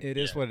something there. It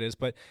is what it is.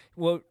 But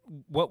what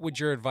would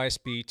your advice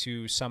be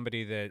to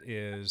somebody that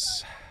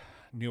is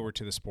newer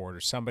to the sport, or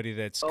somebody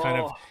that's kind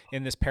of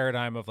in this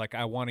paradigm of like,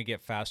 I want to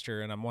get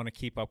faster and I want to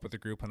keep up with the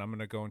group, and I'm going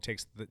to go and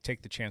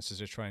take the chances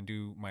to try and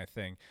do my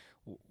thing?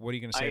 What are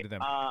you going to say to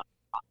them?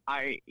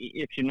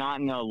 If you're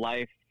not in a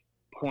life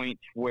point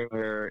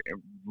where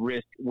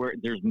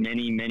there's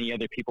many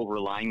other people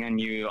relying on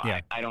you,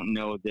 I don't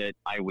know that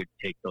I would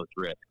take those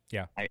risks.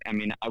 Yeah. I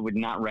mean, I would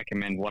not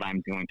recommend what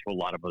I'm doing to a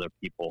lot of other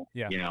people,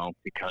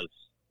 because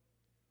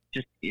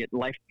just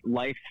life,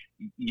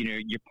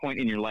 your point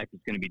in your life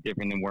is going to be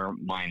different than where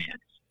mine is.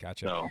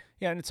 Gotcha. So,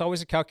 yeah, and it's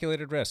always a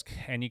calculated risk,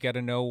 and you got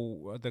to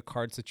know the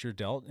cards that you're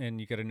dealt,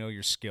 and you got to know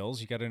your skills.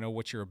 You got to know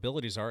what your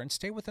abilities are, and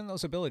stay within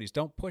those abilities.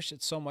 Don't push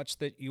it so much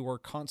that you are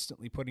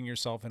constantly putting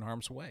yourself in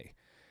harm's way.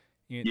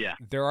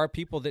 There are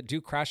people that do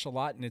crash a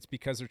lot, and it's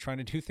because they're trying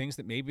to do things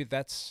that maybe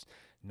that's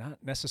not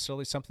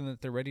necessarily something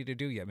that they're ready to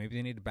do yet. Maybe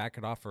they need to back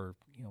it off, or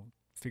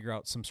figure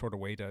out some sort of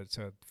way to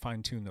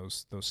fine tune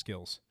those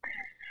skills.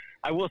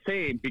 I will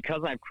say,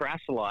 because I've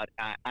crashed a lot,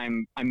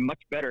 I'm much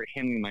better at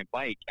handling my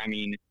bike. I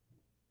mean,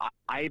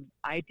 I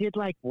did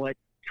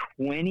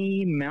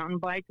 20 mountain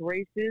bike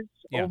races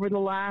over the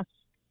last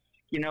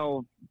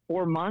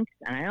 4 months,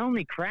 and I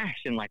only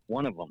crashed in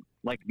one of them,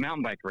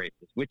 mountain bike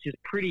races, which is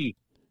pretty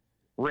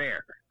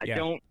rare. I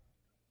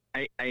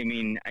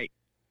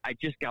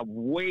just got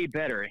way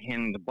better at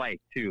handling the bike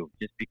too,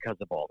 just because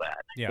of all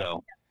that.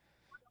 So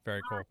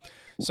very cool.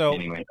 So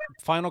anyway,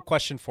 final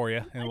question for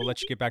you, and we'll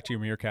let you get back to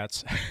your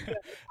meerkats.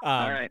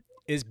 All right.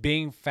 Is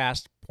being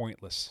fast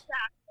pointless?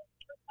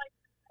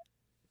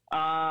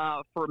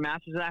 For a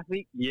Masters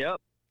athlete, yep.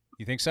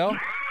 You think so?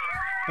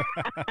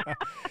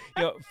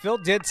 Phil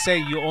did say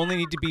you only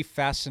need to be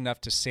fast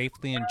enough to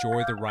safely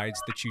enjoy the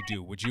rides that you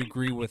do. Would you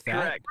agree with that?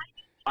 Correct.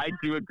 I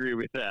do agree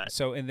with that.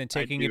 So, and then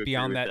taking it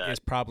beyond that is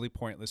probably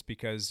pointless,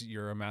 because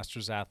you're a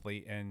Masters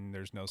athlete and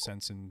there's no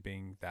sense in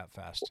being that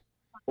fast.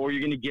 Or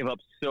you're going to give up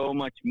so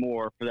much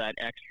more for that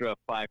extra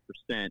 5%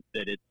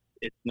 that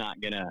it's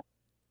not going to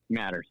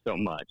matter so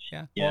much.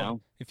 Yeah. You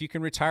know? If you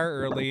can retire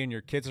early and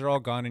your kids are all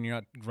gone and you're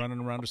not running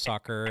around to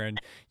soccer, and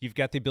you've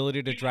got the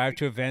ability to drive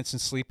to events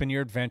and sleep in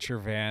your adventure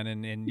van,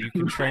 and you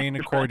can train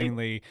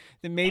accordingly,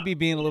 then maybe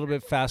being a little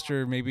bit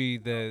faster,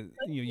 maybe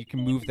you can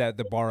move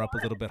the bar up a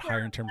little bit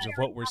higher in terms of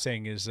what we're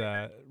saying is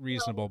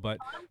reasonable. But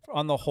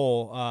on the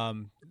whole,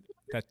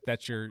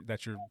 that's your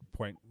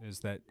point, is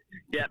that?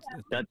 Yeah,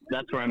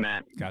 that's where I'm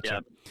at.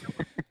 Gotcha.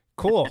 Yep.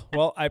 Cool.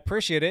 Well, I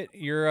appreciate it.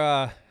 You're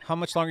how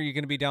much longer are you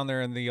going to be down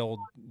there in the old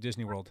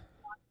Disney World?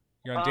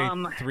 You're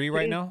on day 3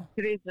 right now?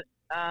 Today's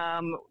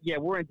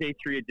we're on day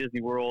 3 at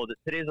Disney World.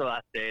 Today's our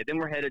last day. Then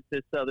we're headed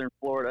to Southern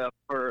Florida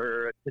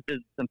to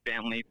visit some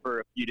family for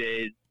a few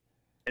days.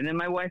 And then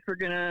my wife are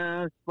going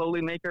to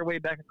slowly make our way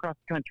back across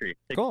the country.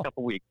 Take a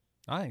couple weeks.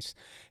 Nice.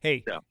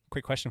 Hey,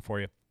 quick question for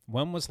you.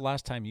 When was the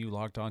last time you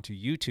logged on to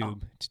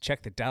YouTube to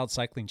check the Dialed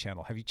Cycling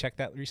channel? Have you checked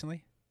that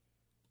recently?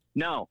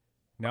 No.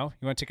 No?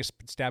 You want to take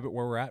a stab at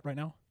where we're at right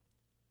now?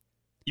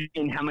 You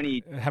mean how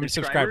many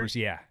subscribers?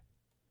 Yeah.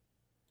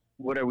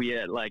 What are we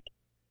at? Like,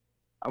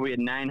 are we at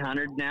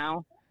 900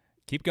 now?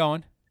 Keep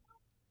going.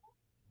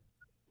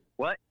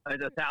 What?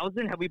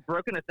 1,000? Have we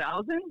broken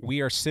 1,000?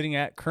 We are sitting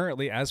at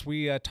currently, as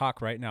we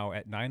talk right now,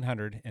 at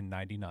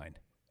 999.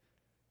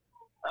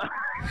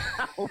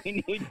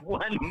 We need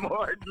one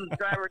more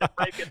subscriber to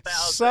break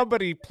 1,000.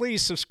 Somebody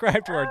please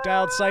subscribe to our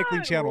Dialed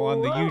Cycling channel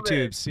on the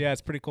YouTubes. Yeah,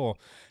 it's pretty cool.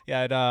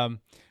 Yeah,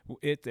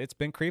 it's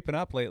been creeping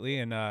up lately,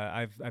 and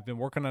I've been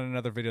working on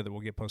another video that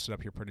will get posted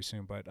up here pretty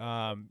soon. But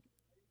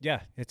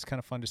yeah, it's kind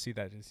of fun to see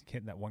that it's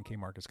hitting that 1K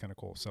mark is kind of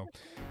cool. So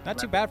not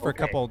too bad for a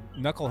couple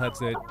knuckleheads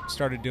that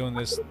started doing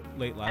this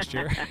late last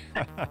year.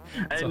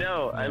 I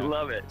know. Yeah, I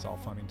love it. It's all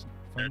fun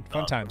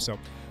time. So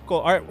cool.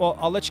 All right. Well,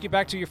 I'll let you get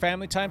back to your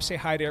family time. Say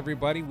hi to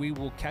everybody. We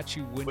will catch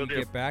you when you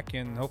get back,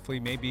 and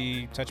hopefully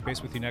maybe touch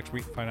base with you next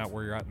week, find out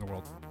where you're at in the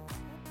world.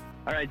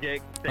 All right,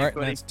 Jake. Thanks, all right,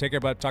 buddy. Lance, take care,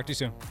 bud. Talk to you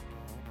soon.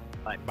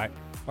 Bye. Bye.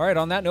 All right.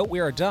 On that note,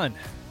 we are done.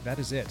 That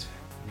is it.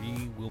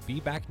 We will be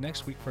back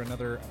next week for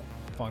another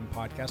fun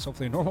podcast,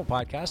 hopefully a normal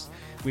podcast.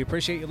 We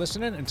appreciate you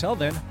listening. Until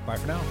then, bye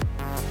for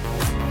now.